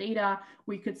analyzing the data,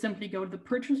 we could simply go to the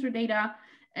purchaser data,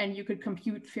 and you could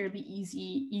compute fairly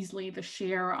easily the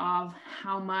share of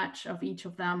how much of each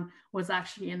of them was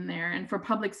actually in there. And for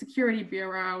public security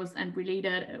bureaus and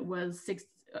related, it was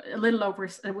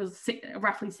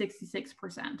roughly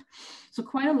 66%. So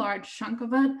quite a large chunk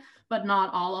of it, but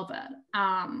not all of it.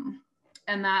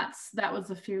 And that was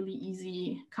a fairly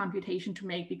easy computation to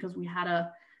make, because we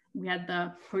had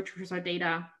the purchaser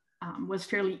data was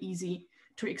fairly easy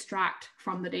to extract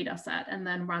from the data set and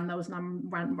then run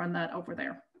that over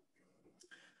there.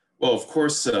 Well, of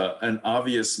course, an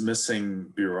obvious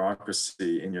missing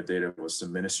bureaucracy in your data was the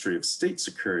Ministry of State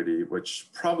Security, which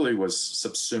probably was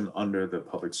subsumed under the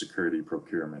public security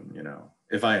procurement,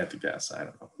 if I had to guess. I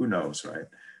don't know, who knows, right?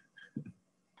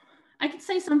 I could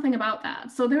say something about that.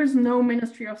 So there's no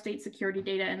Ministry of State Security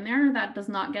data in there. That does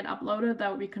not get uploaded. That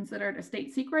would be considered a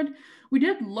state secret. We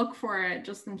did look for it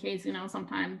just in case,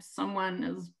 sometimes someone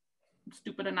is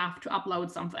stupid enough to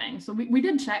upload something. So we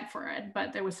did check for it,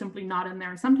 but there was simply not in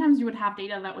there. Sometimes you would have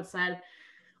data that would say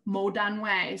Mo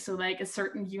Danwei, so like a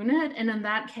certain unit. And in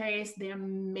that case, there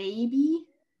may be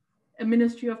a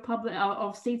Ministry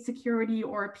of State Security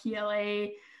or a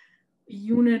PLA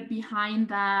unit behind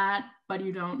that, but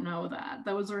you don't know that.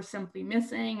 Those are simply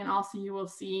missing. And also you will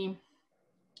see,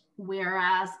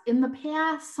 whereas in the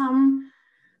past,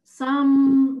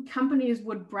 some companies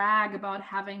would brag about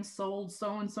having sold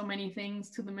so and so many things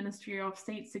to the Ministry of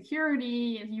State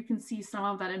Security, and you can see some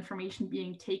of that information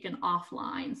being taken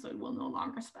offline. So it will no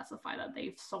longer specify that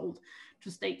they've sold to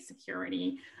state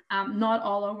security. Not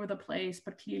all over the place,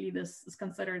 but clearly this is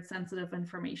considered sensitive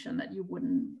information that you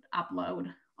wouldn't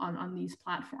upload on these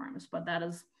platforms, but that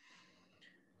is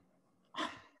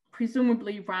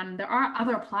presumably run. There are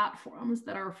other platforms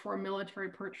that are for military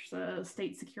purchases,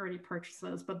 state security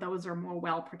purchases, but those are more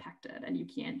well protected and you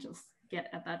can't just get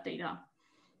at that data.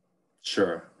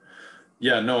 Sure.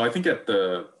 Yeah, no, I think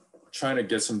trying to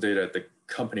get some data at the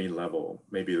company level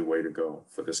may be the way to go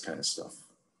for this kind of stuff,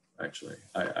 actually.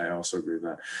 I also agree with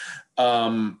that.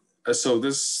 So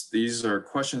these are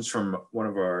questions from one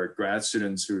of our grad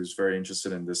students who's very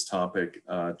interested in this topic,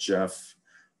 Jeff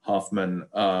Hoffman.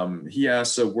 He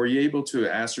asked, were you able to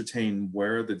ascertain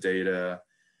where the data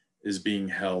is being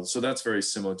held. So that's very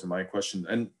similar to my question.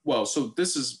 And well, so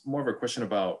this is more of a question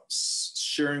about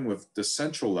sharing with the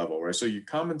central level, right? So you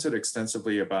commented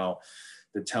extensively about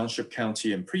the township,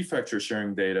 county, and prefecture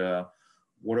sharing data.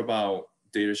 What about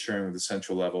data sharing with the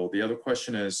central level? The other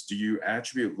question is, do you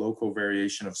attribute local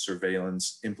variation of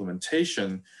surveillance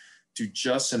implementation to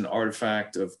just an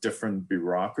artifact of different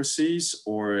bureaucracies,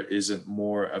 or is it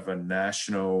more of a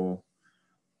national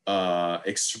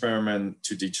experiment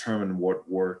to determine what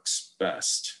works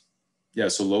best? Yeah,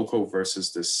 so local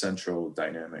versus the central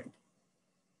dynamic.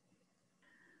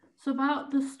 So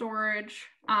about the storage,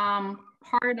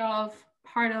 part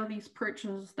of these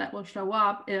purchases that will show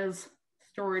up is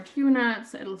storage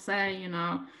units. It'll say, you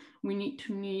know, we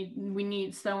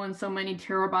need so and so many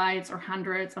terabytes or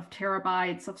hundreds of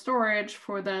terabytes of storage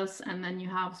for this, and then you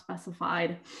have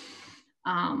specified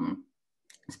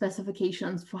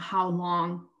specifications for how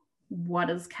long what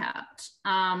is kept.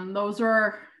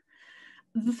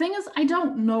 The thing is, I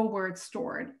don't know where it's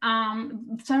stored.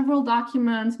 Several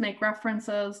documents make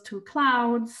references to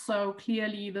clouds, so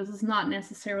clearly this is not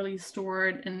necessarily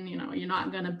stored, and you know, you're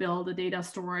not going to build a data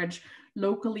storage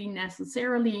locally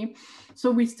necessarily.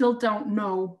 So we still don't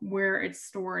know where it's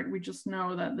stored. We just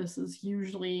know that this is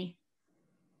usually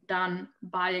done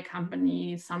by a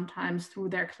company, sometimes through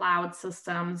their cloud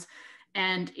systems,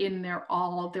 and in their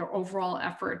overall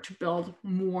effort to build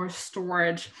more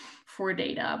storage for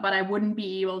data. But I wouldn't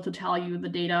be able to tell you the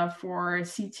data for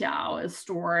Xinjiang is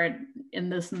stored in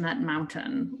this and that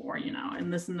mountain, or, you know, in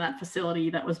this and that facility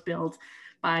that was built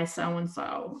by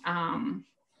so-and-so.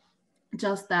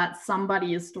 Just that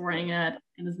somebody is storing it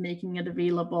and is making it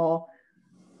available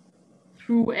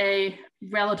through a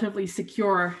relatively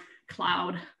secure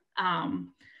cloud.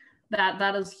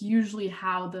 That is usually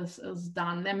how this is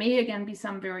done. There may again be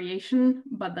some variation,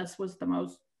 but this was the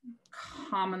most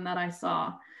common that I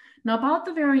saw. Now about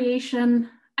the variation,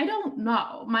 I don't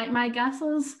know. My guess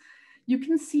is you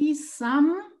can see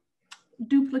some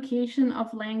duplication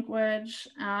of language.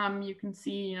 You can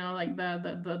see, you know, like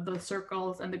the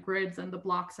circles and the grids and the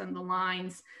blocks and the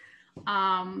lines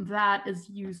that is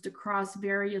used across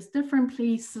various different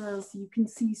places. You can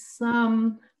see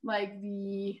some, like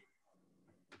the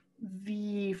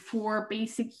 4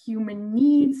 basic human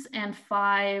needs and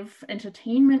 5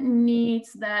 entertainment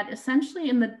needs that essentially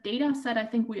in the data set, I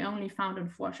think we only found in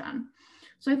Foshan.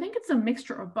 So I think it's a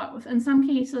mixture of both. In some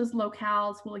cases,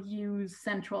 locales will use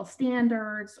central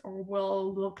standards or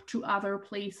will look to other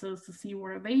places to see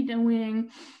what are they doing.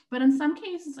 But in some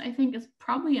cases, I think it's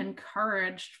probably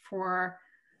encouraged for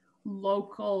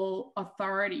local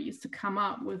authorities to come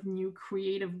up with new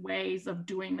creative ways of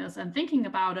doing this and thinking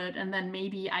about it, and then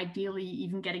maybe ideally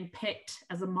even getting picked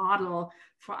as a model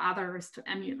for others to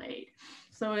emulate.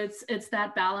 So it's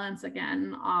that balance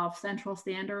again of central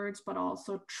standards, but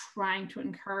also trying to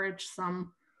encourage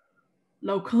some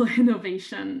local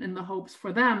innovation in the hopes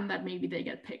for them that maybe they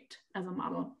get picked as a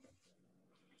model.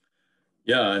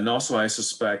 Yeah, and also I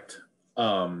suspect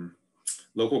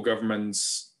local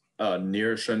governments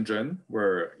near Shenzhen,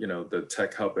 where, you know, the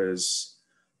tech hub is,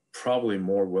 probably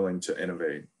more willing to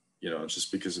innovate, you know,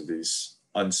 just because of these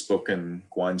unspoken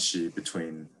guanxi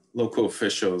between local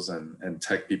officials and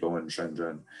tech people in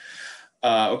Shenzhen.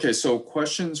 Okay, so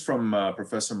questions from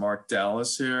Professor Mark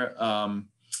Dallas here.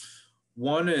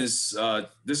 One is,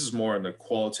 this is more on the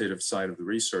qualitative side of the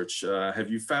research. Have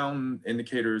you found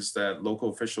indicators that local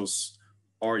officials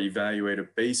are evaluated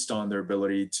based on their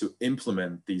ability to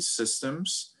implement these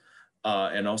systems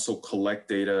and also collect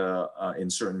data in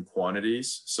certain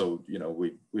quantities? So, you know,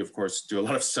 we of course do a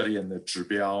lot of study in the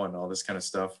zhibiao and all this kind of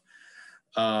stuff.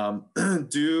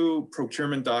 Do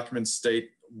procurement documents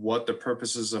state what the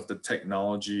purposes of the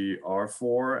technology are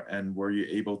for? And were you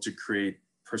able to create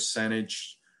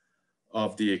percentage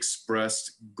of the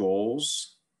expressed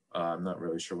goals? I'm not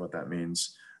really sure what that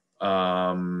means.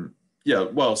 Yeah,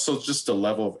 well, so just the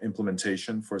level of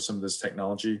implementation for some of this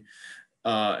technology.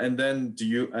 And then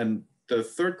and the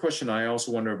third question I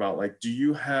also wonder about, like, do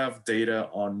you have data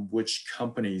on which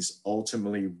companies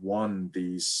ultimately won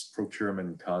these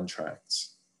procurement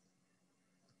contracts?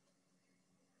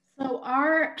 So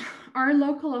our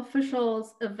local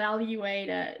officials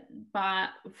evaluated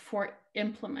for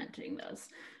implementing this.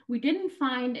 We didn't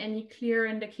find any clear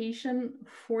indication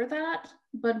for that,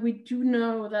 but we do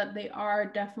know that they are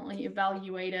definitely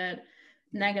evaluated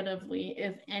negatively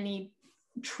if any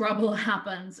trouble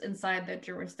happens inside their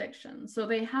jurisdiction. So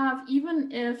they have,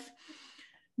 even if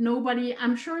nobody,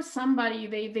 I'm sure somebody,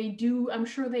 I'm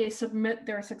sure they submit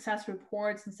their success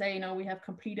reports and say, you know, we have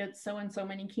completed so and so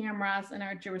many cameras in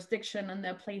our jurisdiction and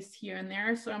they're placed here and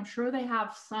there. So I'm sure they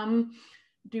have some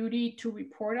duty to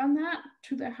report on that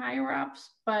to their higher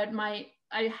ups, but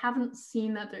I haven't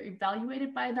seen that they're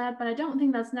evaluated by that, but I don't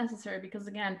think that's necessary because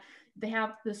again, they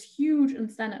have this huge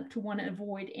incentive to want to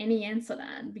avoid any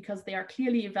incident because they are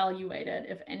clearly evaluated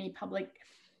if any public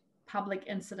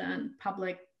incident,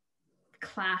 public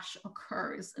clash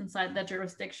occurs inside their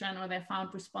jurisdiction or they're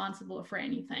found responsible for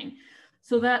anything.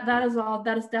 So that is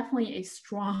definitely a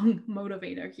strong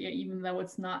motivator here, even though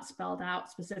it's not spelled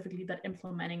out specifically that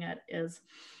implementing it is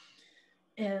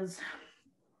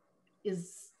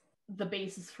the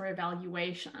basis for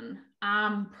evaluation.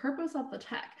 Purpose of the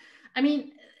tech. I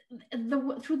mean,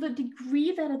 to the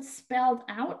degree that it's spelled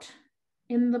out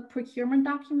in the procurement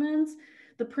documents,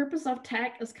 the purpose of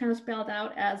tech is kind of spelled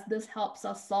out as this helps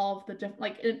us solve the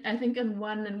I think in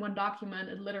one document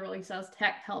it literally says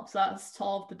tech helps us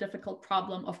solve the difficult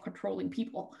problem of controlling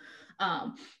people.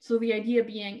 So the idea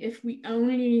being, if we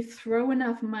only throw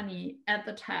enough money at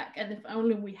the tech and if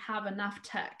only we have enough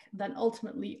tech, then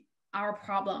ultimately our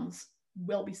problems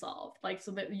will be solved. Like,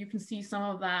 so that you can see some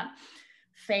of that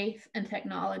faith and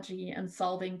technology and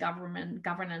solving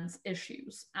governance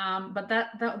issues. But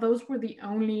those were the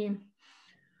only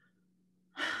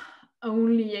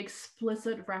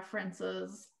explicit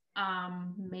references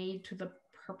made to the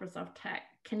purpose of tech.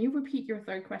 Can you repeat your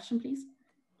third question, please?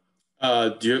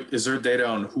 Is there data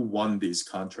on who won these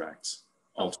contracts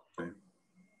ultimately?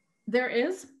 There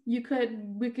is. We could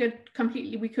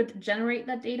generate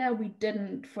that data. We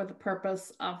didn't for the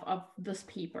purpose of this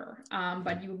paper,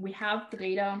 but we have the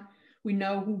data. We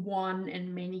know who won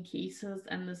in many cases,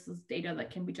 and this is data that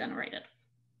can be generated.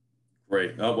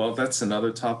 Great. Oh, well, that's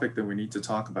another topic that we need to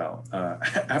talk about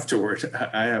afterward.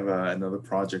 I have another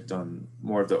project on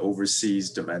more of the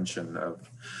overseas dimension of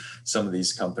some of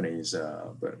these companies,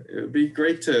 but it would be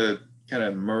great to kind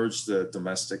of merge the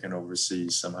domestic and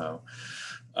overseas somehow,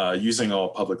 using all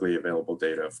publicly available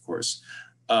data, of course.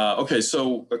 Okay,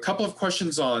 so a couple of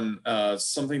questions on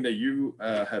something that you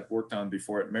had worked on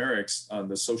before at Mareike on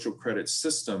the social credit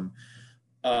system.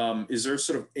 Is there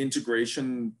sort of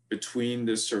integration between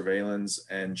the surveillance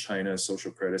and China's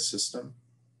social credit system?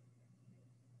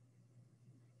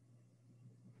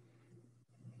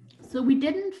 So we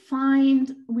didn't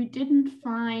find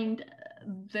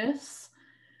this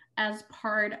as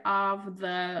part of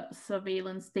the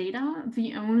surveillance data.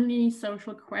 The only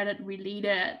social credit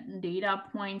related data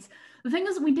points, the thing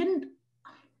is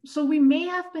so we may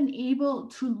have been able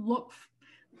to look.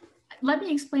 Let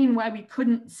me explain why we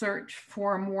couldn't search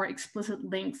for more explicit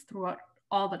links throughout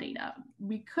all the data.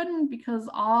 We couldn't because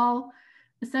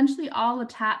essentially all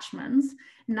attachments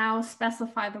now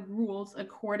specify the rules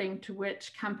according to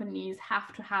which companies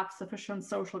have to have sufficient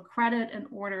social credit in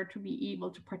order to be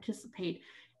able to participate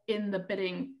in the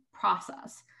bidding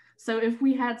process. So if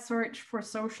we had searched for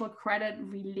social credit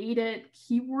related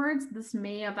keywords, this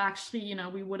may have actually,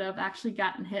 we would have actually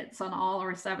gotten hits on all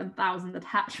our 7,000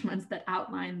 attachments that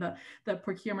outline the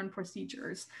procurement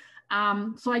procedures.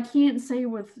 So I can't say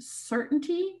with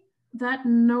certainty that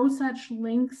no such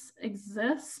links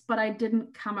exist, but I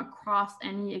didn't come across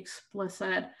any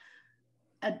explicit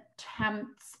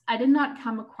attempts. I did not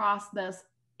come across this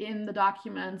in the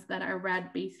documents that I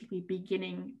read basically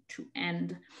beginning to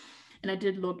end. And I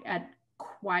did look at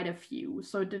quite a few,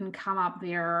 so it didn't come up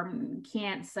there.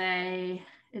 Can't say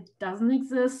it doesn't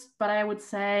exist, but I would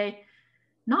say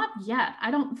not yet. I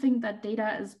don't think that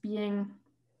data is being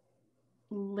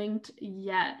linked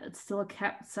yet. It's still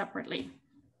kept separately.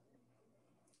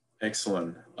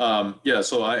 Excellent. Yeah,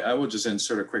 so I will just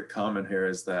insert a quick comment here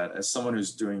is that as someone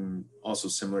who's doing also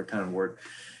similar kind of work,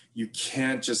 you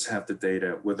can't just have the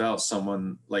data without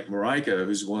someone like Mareike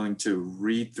who's willing to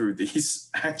read through these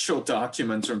actual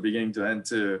documents from beginning to end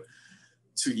to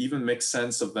even make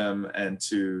sense of them and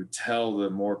to tell the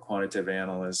more quantitative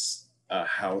analysts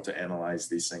how to analyze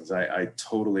these things. I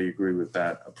totally agree with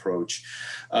that approach.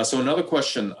 So another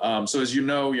question. So as you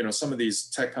know, some of these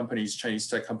tech companies, Chinese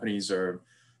tech companies are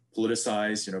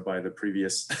politicized, by the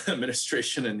previous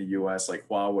administration in the US, like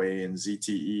Huawei and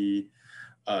ZTE,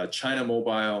 China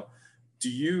Mobile. Do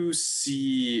you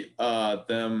see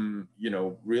them,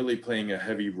 really playing a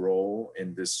heavy role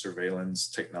in this surveillance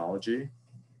technology?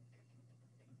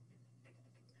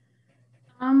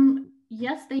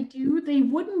 Yes, they do. They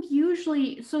wouldn't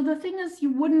usually. So the thing is, they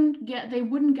wouldn't get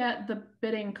the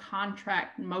bidding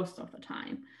contract most of the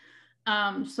time.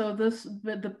 So the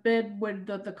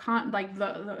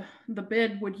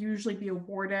bid would usually be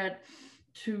awarded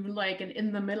to like an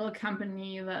in the middle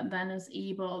company that then is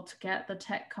able to get the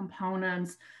tech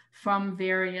components from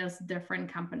various different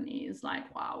companies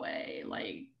like Huawei,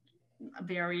 like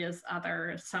various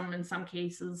other, in some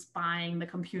cases buying the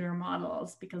computer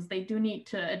models, because they do need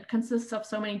to, it consists of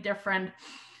so many different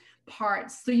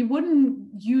parts. So you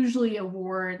wouldn't usually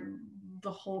award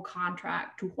the whole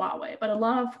contract to Huawei, but a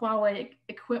lot of Huawei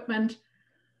equipment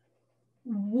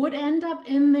would end up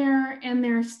in there, and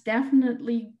there's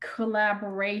definitely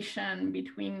collaboration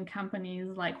between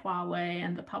companies like Huawei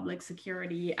and the public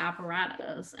security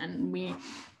apparatus. And we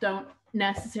don't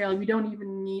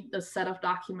even need the set of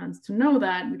documents to know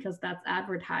that, because that's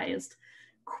advertised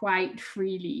quite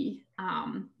freely,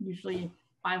 usually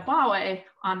by Huawei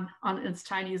on its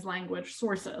Chinese language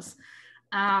sources.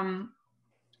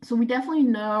 So we definitely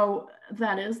know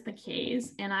that is the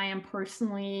case. And I am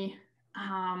personally,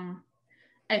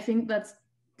 I think that's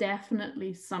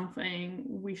definitely something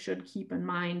we should keep in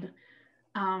mind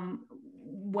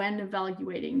when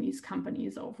evaluating these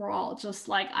companies overall. Just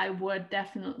like I would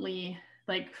definitely,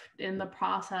 like in the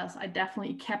process, I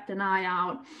definitely kept an eye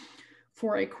out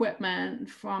for equipment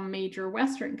from major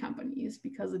Western companies,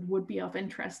 because it would be of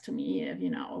interest to me if,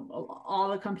 all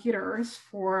the computers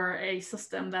for a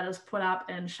system that is put up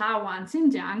in Shawa and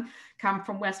Xinjiang come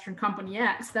from Western company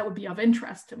X. That would be of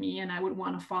interest to me, and I would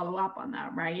want to follow up on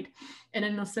that, right? And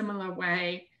in a similar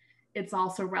way, it's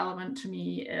also relevant to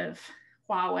me if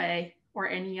Huawei or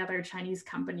any other Chinese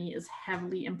company is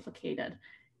heavily implicated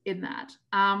in that.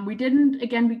 We didn't,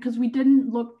 again, because we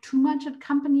didn't look too much at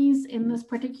companies in this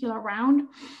particular round,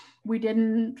 we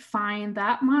didn't find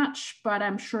that much, but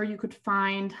I'm sure you could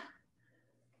find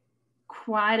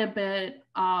quite a bit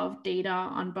of data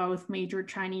on both major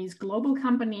Chinese global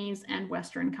companies and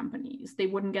Western companies. They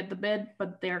wouldn't get the bid,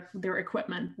 but their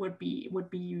equipment would be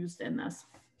used in this.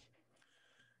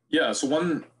 Yeah, so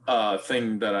one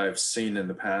thing that I've seen in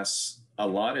the past a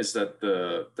lot is that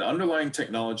the underlying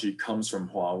technology comes from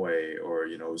Huawei or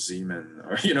Zeeman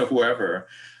or whoever,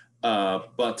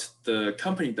 but the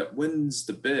company that wins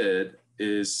the bid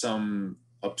is some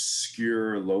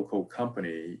obscure local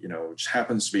company, which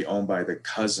happens to be owned by the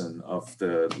cousin of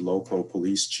the local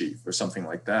police chief or something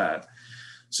like that.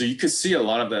 So you could see a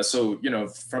lot of that. So,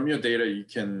 from your data, you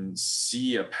can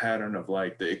see a pattern of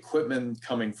like the equipment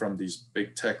coming from these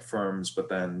big tech firms, but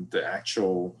then the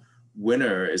actual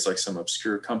winner is like some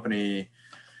obscure company.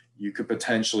 You could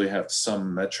potentially have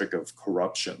some metric of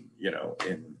corruption,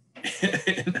 in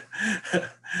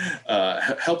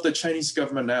help the Chinese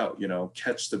government out,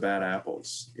 catch the bad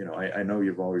apples. I know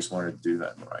you've always wanted to do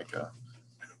that, Mareike.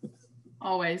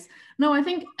 Always. No, I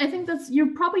think that's,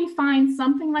 you probably find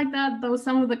something like that, though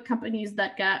some of the companies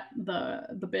that get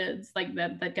the bids, like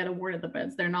that get awarded the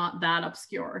bids, they're not that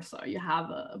obscure. So you have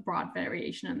a broad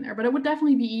variation in there. But it would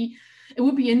definitely be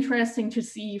interesting to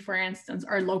see, for instance,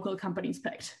 are local companies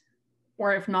picked?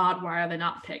 Or if not, why are they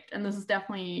not picked? And this is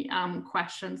definitely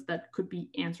questions that could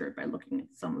be answered by looking at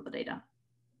some of the data.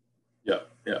 Yeah.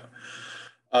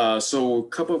 So a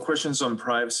couple of questions on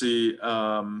privacy.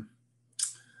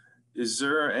 Is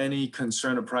there any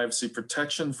concern of privacy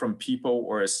protection from people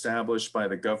or established by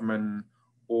the government,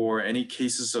 or any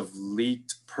cases of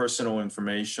leaked personal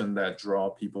information that draw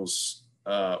people's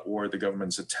or the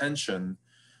government's attention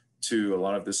to a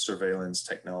lot of this surveillance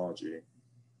technology?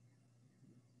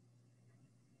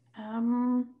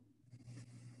 I'm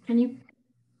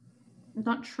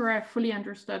not sure I fully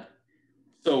understood.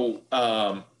 So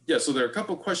so there are a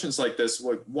couple of questions like this.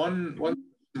 Like one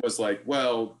was like,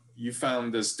 well, you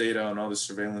found this data on all the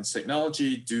surveillance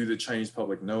technology. Do the Chinese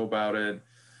public know about it?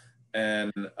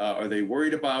 And are they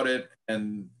worried about it?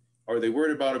 And are they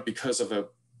worried about it because of a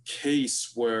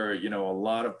case where, a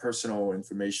lot of personal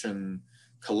information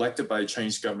collected by the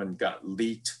Chinese government got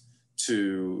leaked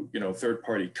to,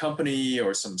 third-party company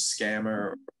or some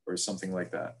scammer or something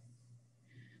like that?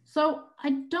 So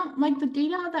I don't, like the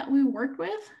data that we worked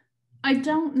with, I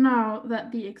don't know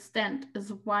that the extent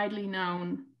is widely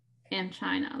known in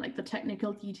China, like the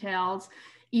technical details.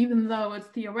 Even though it's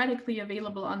theoretically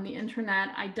available on the internet,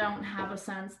 I don't have a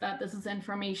sense that this is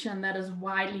information that is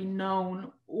widely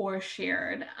known or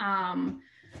shared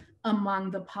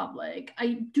among the public.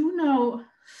 I do know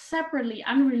separately,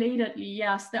 unrelatedly,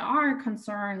 yes, there are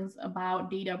concerns about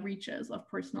data breaches of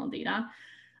personal data,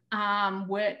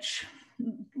 which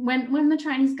when the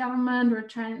Chinese government or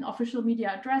Chinese official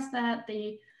media address that,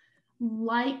 they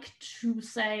like to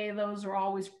say those are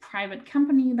always private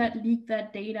company that leak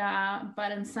that data,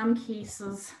 but in some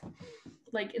cases,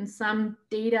 like in some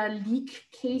data leak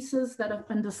cases that have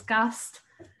been discussed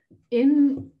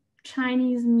in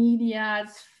Chinese media,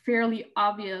 it's fairly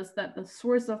obvious that the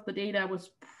source of the data was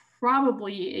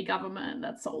probably a government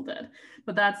that sold it,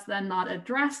 but that's then not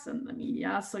addressed in the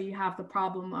media. So you have the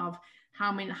problem of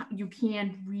you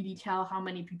can't really tell how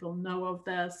many people know of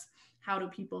this. How do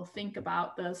people think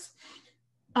about this?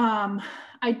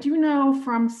 I do know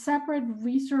from separate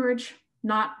research,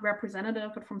 not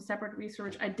representative, but from separate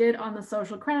research I did on the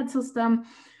social credit system,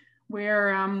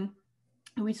 where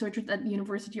researchers at the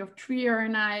University of Trier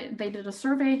and they did a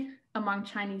survey among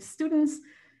Chinese students,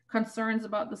 concerns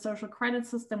about the social credit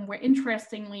system, where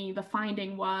interestingly, the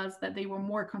finding was that they were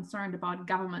more concerned about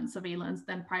government surveillance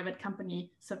than private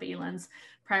company surveillance,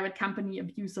 private company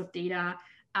abuse of data.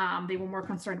 They were more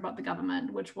concerned about the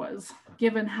government, which was,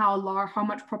 given how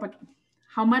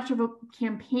much of a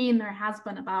campaign there has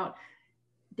been about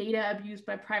data abuse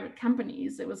by private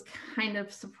companies, it was kind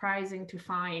of surprising to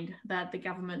find that the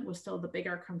government was still the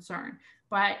bigger concern.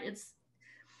 But it's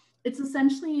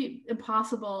essentially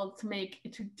impossible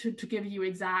to give you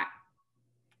exact,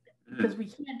 because we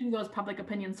can't do those public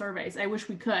opinion surveys. I wish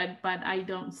we could, but I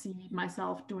don't see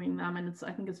myself doing them, and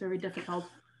I think it's very difficult.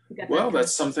 Well,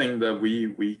 that's something that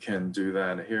we can do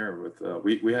that here with,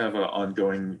 we have an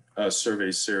ongoing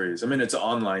survey series. I mean, it's an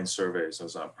online survey, so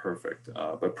it's not perfect,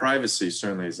 but privacy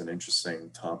certainly is an interesting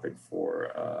topic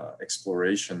for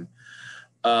exploration.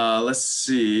 Let's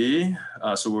see,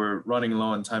 so we're running low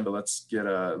on time, but let's get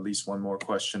at least one more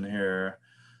question here.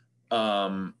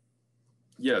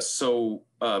 Yes, so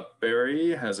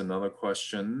Barry has another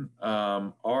question.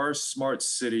 Are smart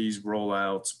cities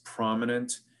rollouts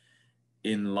prominent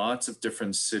in lots of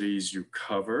different cities you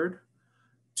covered?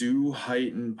 Do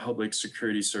heightened public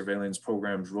security surveillance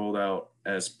programs rolled out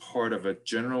as part of a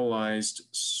generalized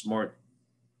smart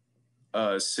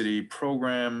city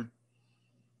program?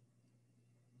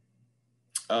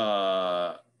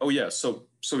 Oh yeah, so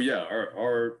yeah,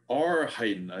 our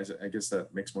heightened, I guess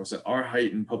that makes more sense. Our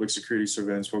heightened public security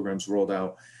surveillance programs rolled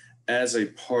out as a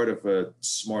part of a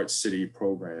smart city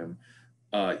program.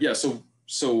 Yeah, so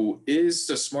is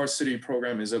the smart city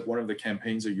program, is it one of the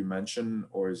campaigns that you mentioned,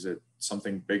 or is it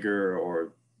something bigger,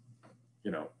 or,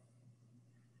 you know?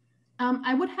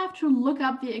 I would have to look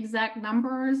up the exact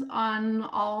numbers on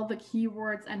all the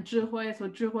keywords and 智慧, so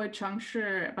智慧城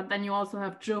市, but then you also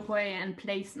have 智慧 and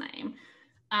place name.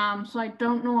 So I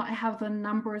don't know I have the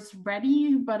numbers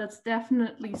ready, but it's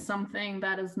definitely something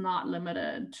that is not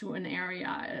limited to an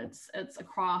area. It's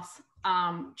across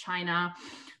China.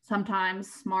 Sometimes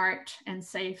smart and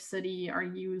safe city are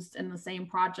used in the same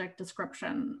project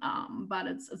description, but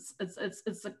it's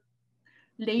a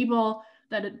label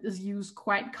that it is used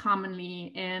quite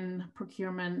commonly in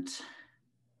procurement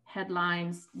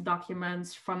headlines,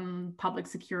 documents from public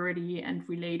security and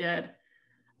related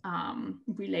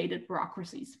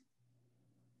bureaucracies.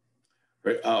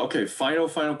 Right. Okay.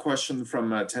 Final question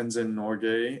from Tenzin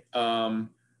Norgay.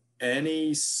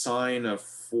 Any sign of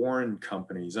foreign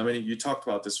companies? I mean, you talked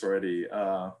about this already.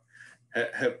 Are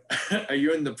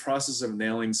you in the process of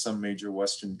nailing some major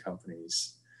Western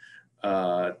companies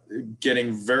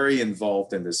getting very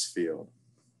involved in this field?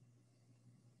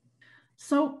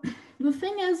 So the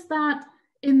thing is that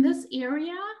in this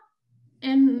area,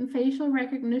 in facial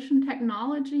recognition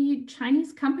technology,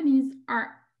 Chinese companies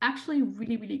are actually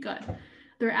really, really good.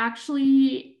 They're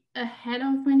actually ahead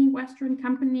of many Western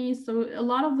companies. So a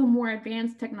lot of the more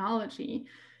advanced technology,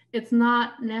 it's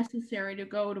not necessary to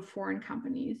go to foreign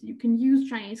companies. You can use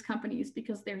Chinese companies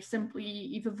because they're simply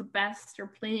either the best or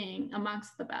playing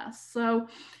amongst the best. So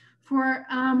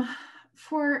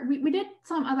we did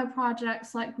some other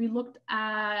projects, like we looked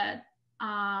at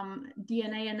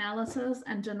DNA analysis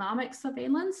and genomic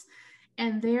surveillance.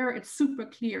 And there it's super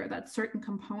clear that certain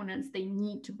components they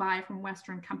need to buy from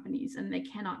Western companies and they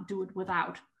cannot do it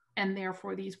without. And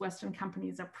therefore these Western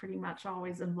companies are pretty much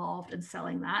always involved in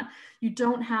selling that. You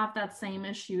don't have that same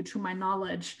issue, to my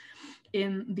knowledge,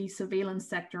 in the surveillance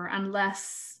sector,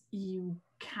 unless you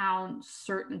count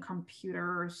certain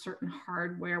computers, certain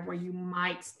hardware where you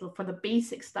might still, for the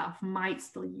basic stuff, might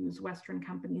still use Western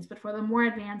companies. But for the more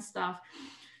advanced stuff,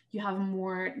 you have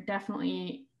more,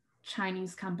 definitely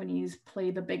Chinese companies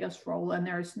play the biggest role, and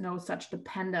there's no such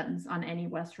dependence on any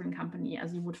Western company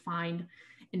as you would find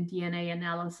in DNA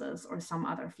analysis or some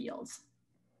other fields.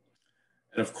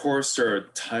 And of course, there are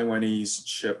Taiwanese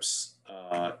chips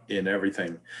in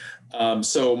everything.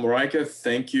 So Mareike,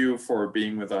 thank you for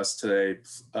being with us today.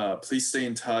 Please stay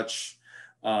in touch.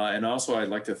 And also I'd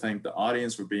like to thank the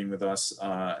audience for being with us,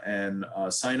 and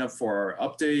sign up for our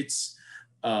updates.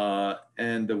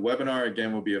 And the webinar,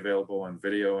 again, will be available on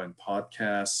video and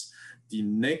podcasts. The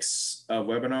next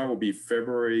webinar will be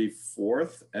February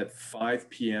 4th at 5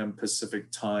 p.m.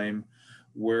 Pacific time,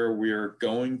 where we're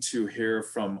going to hear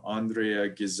from Andrea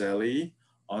Ghiselli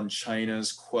on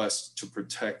China's quest to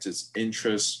protect its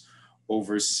interests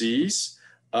overseas.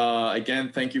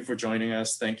 Again, thank you for joining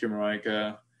us. Thank you,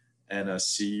 Mareike, and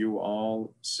see you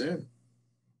all soon.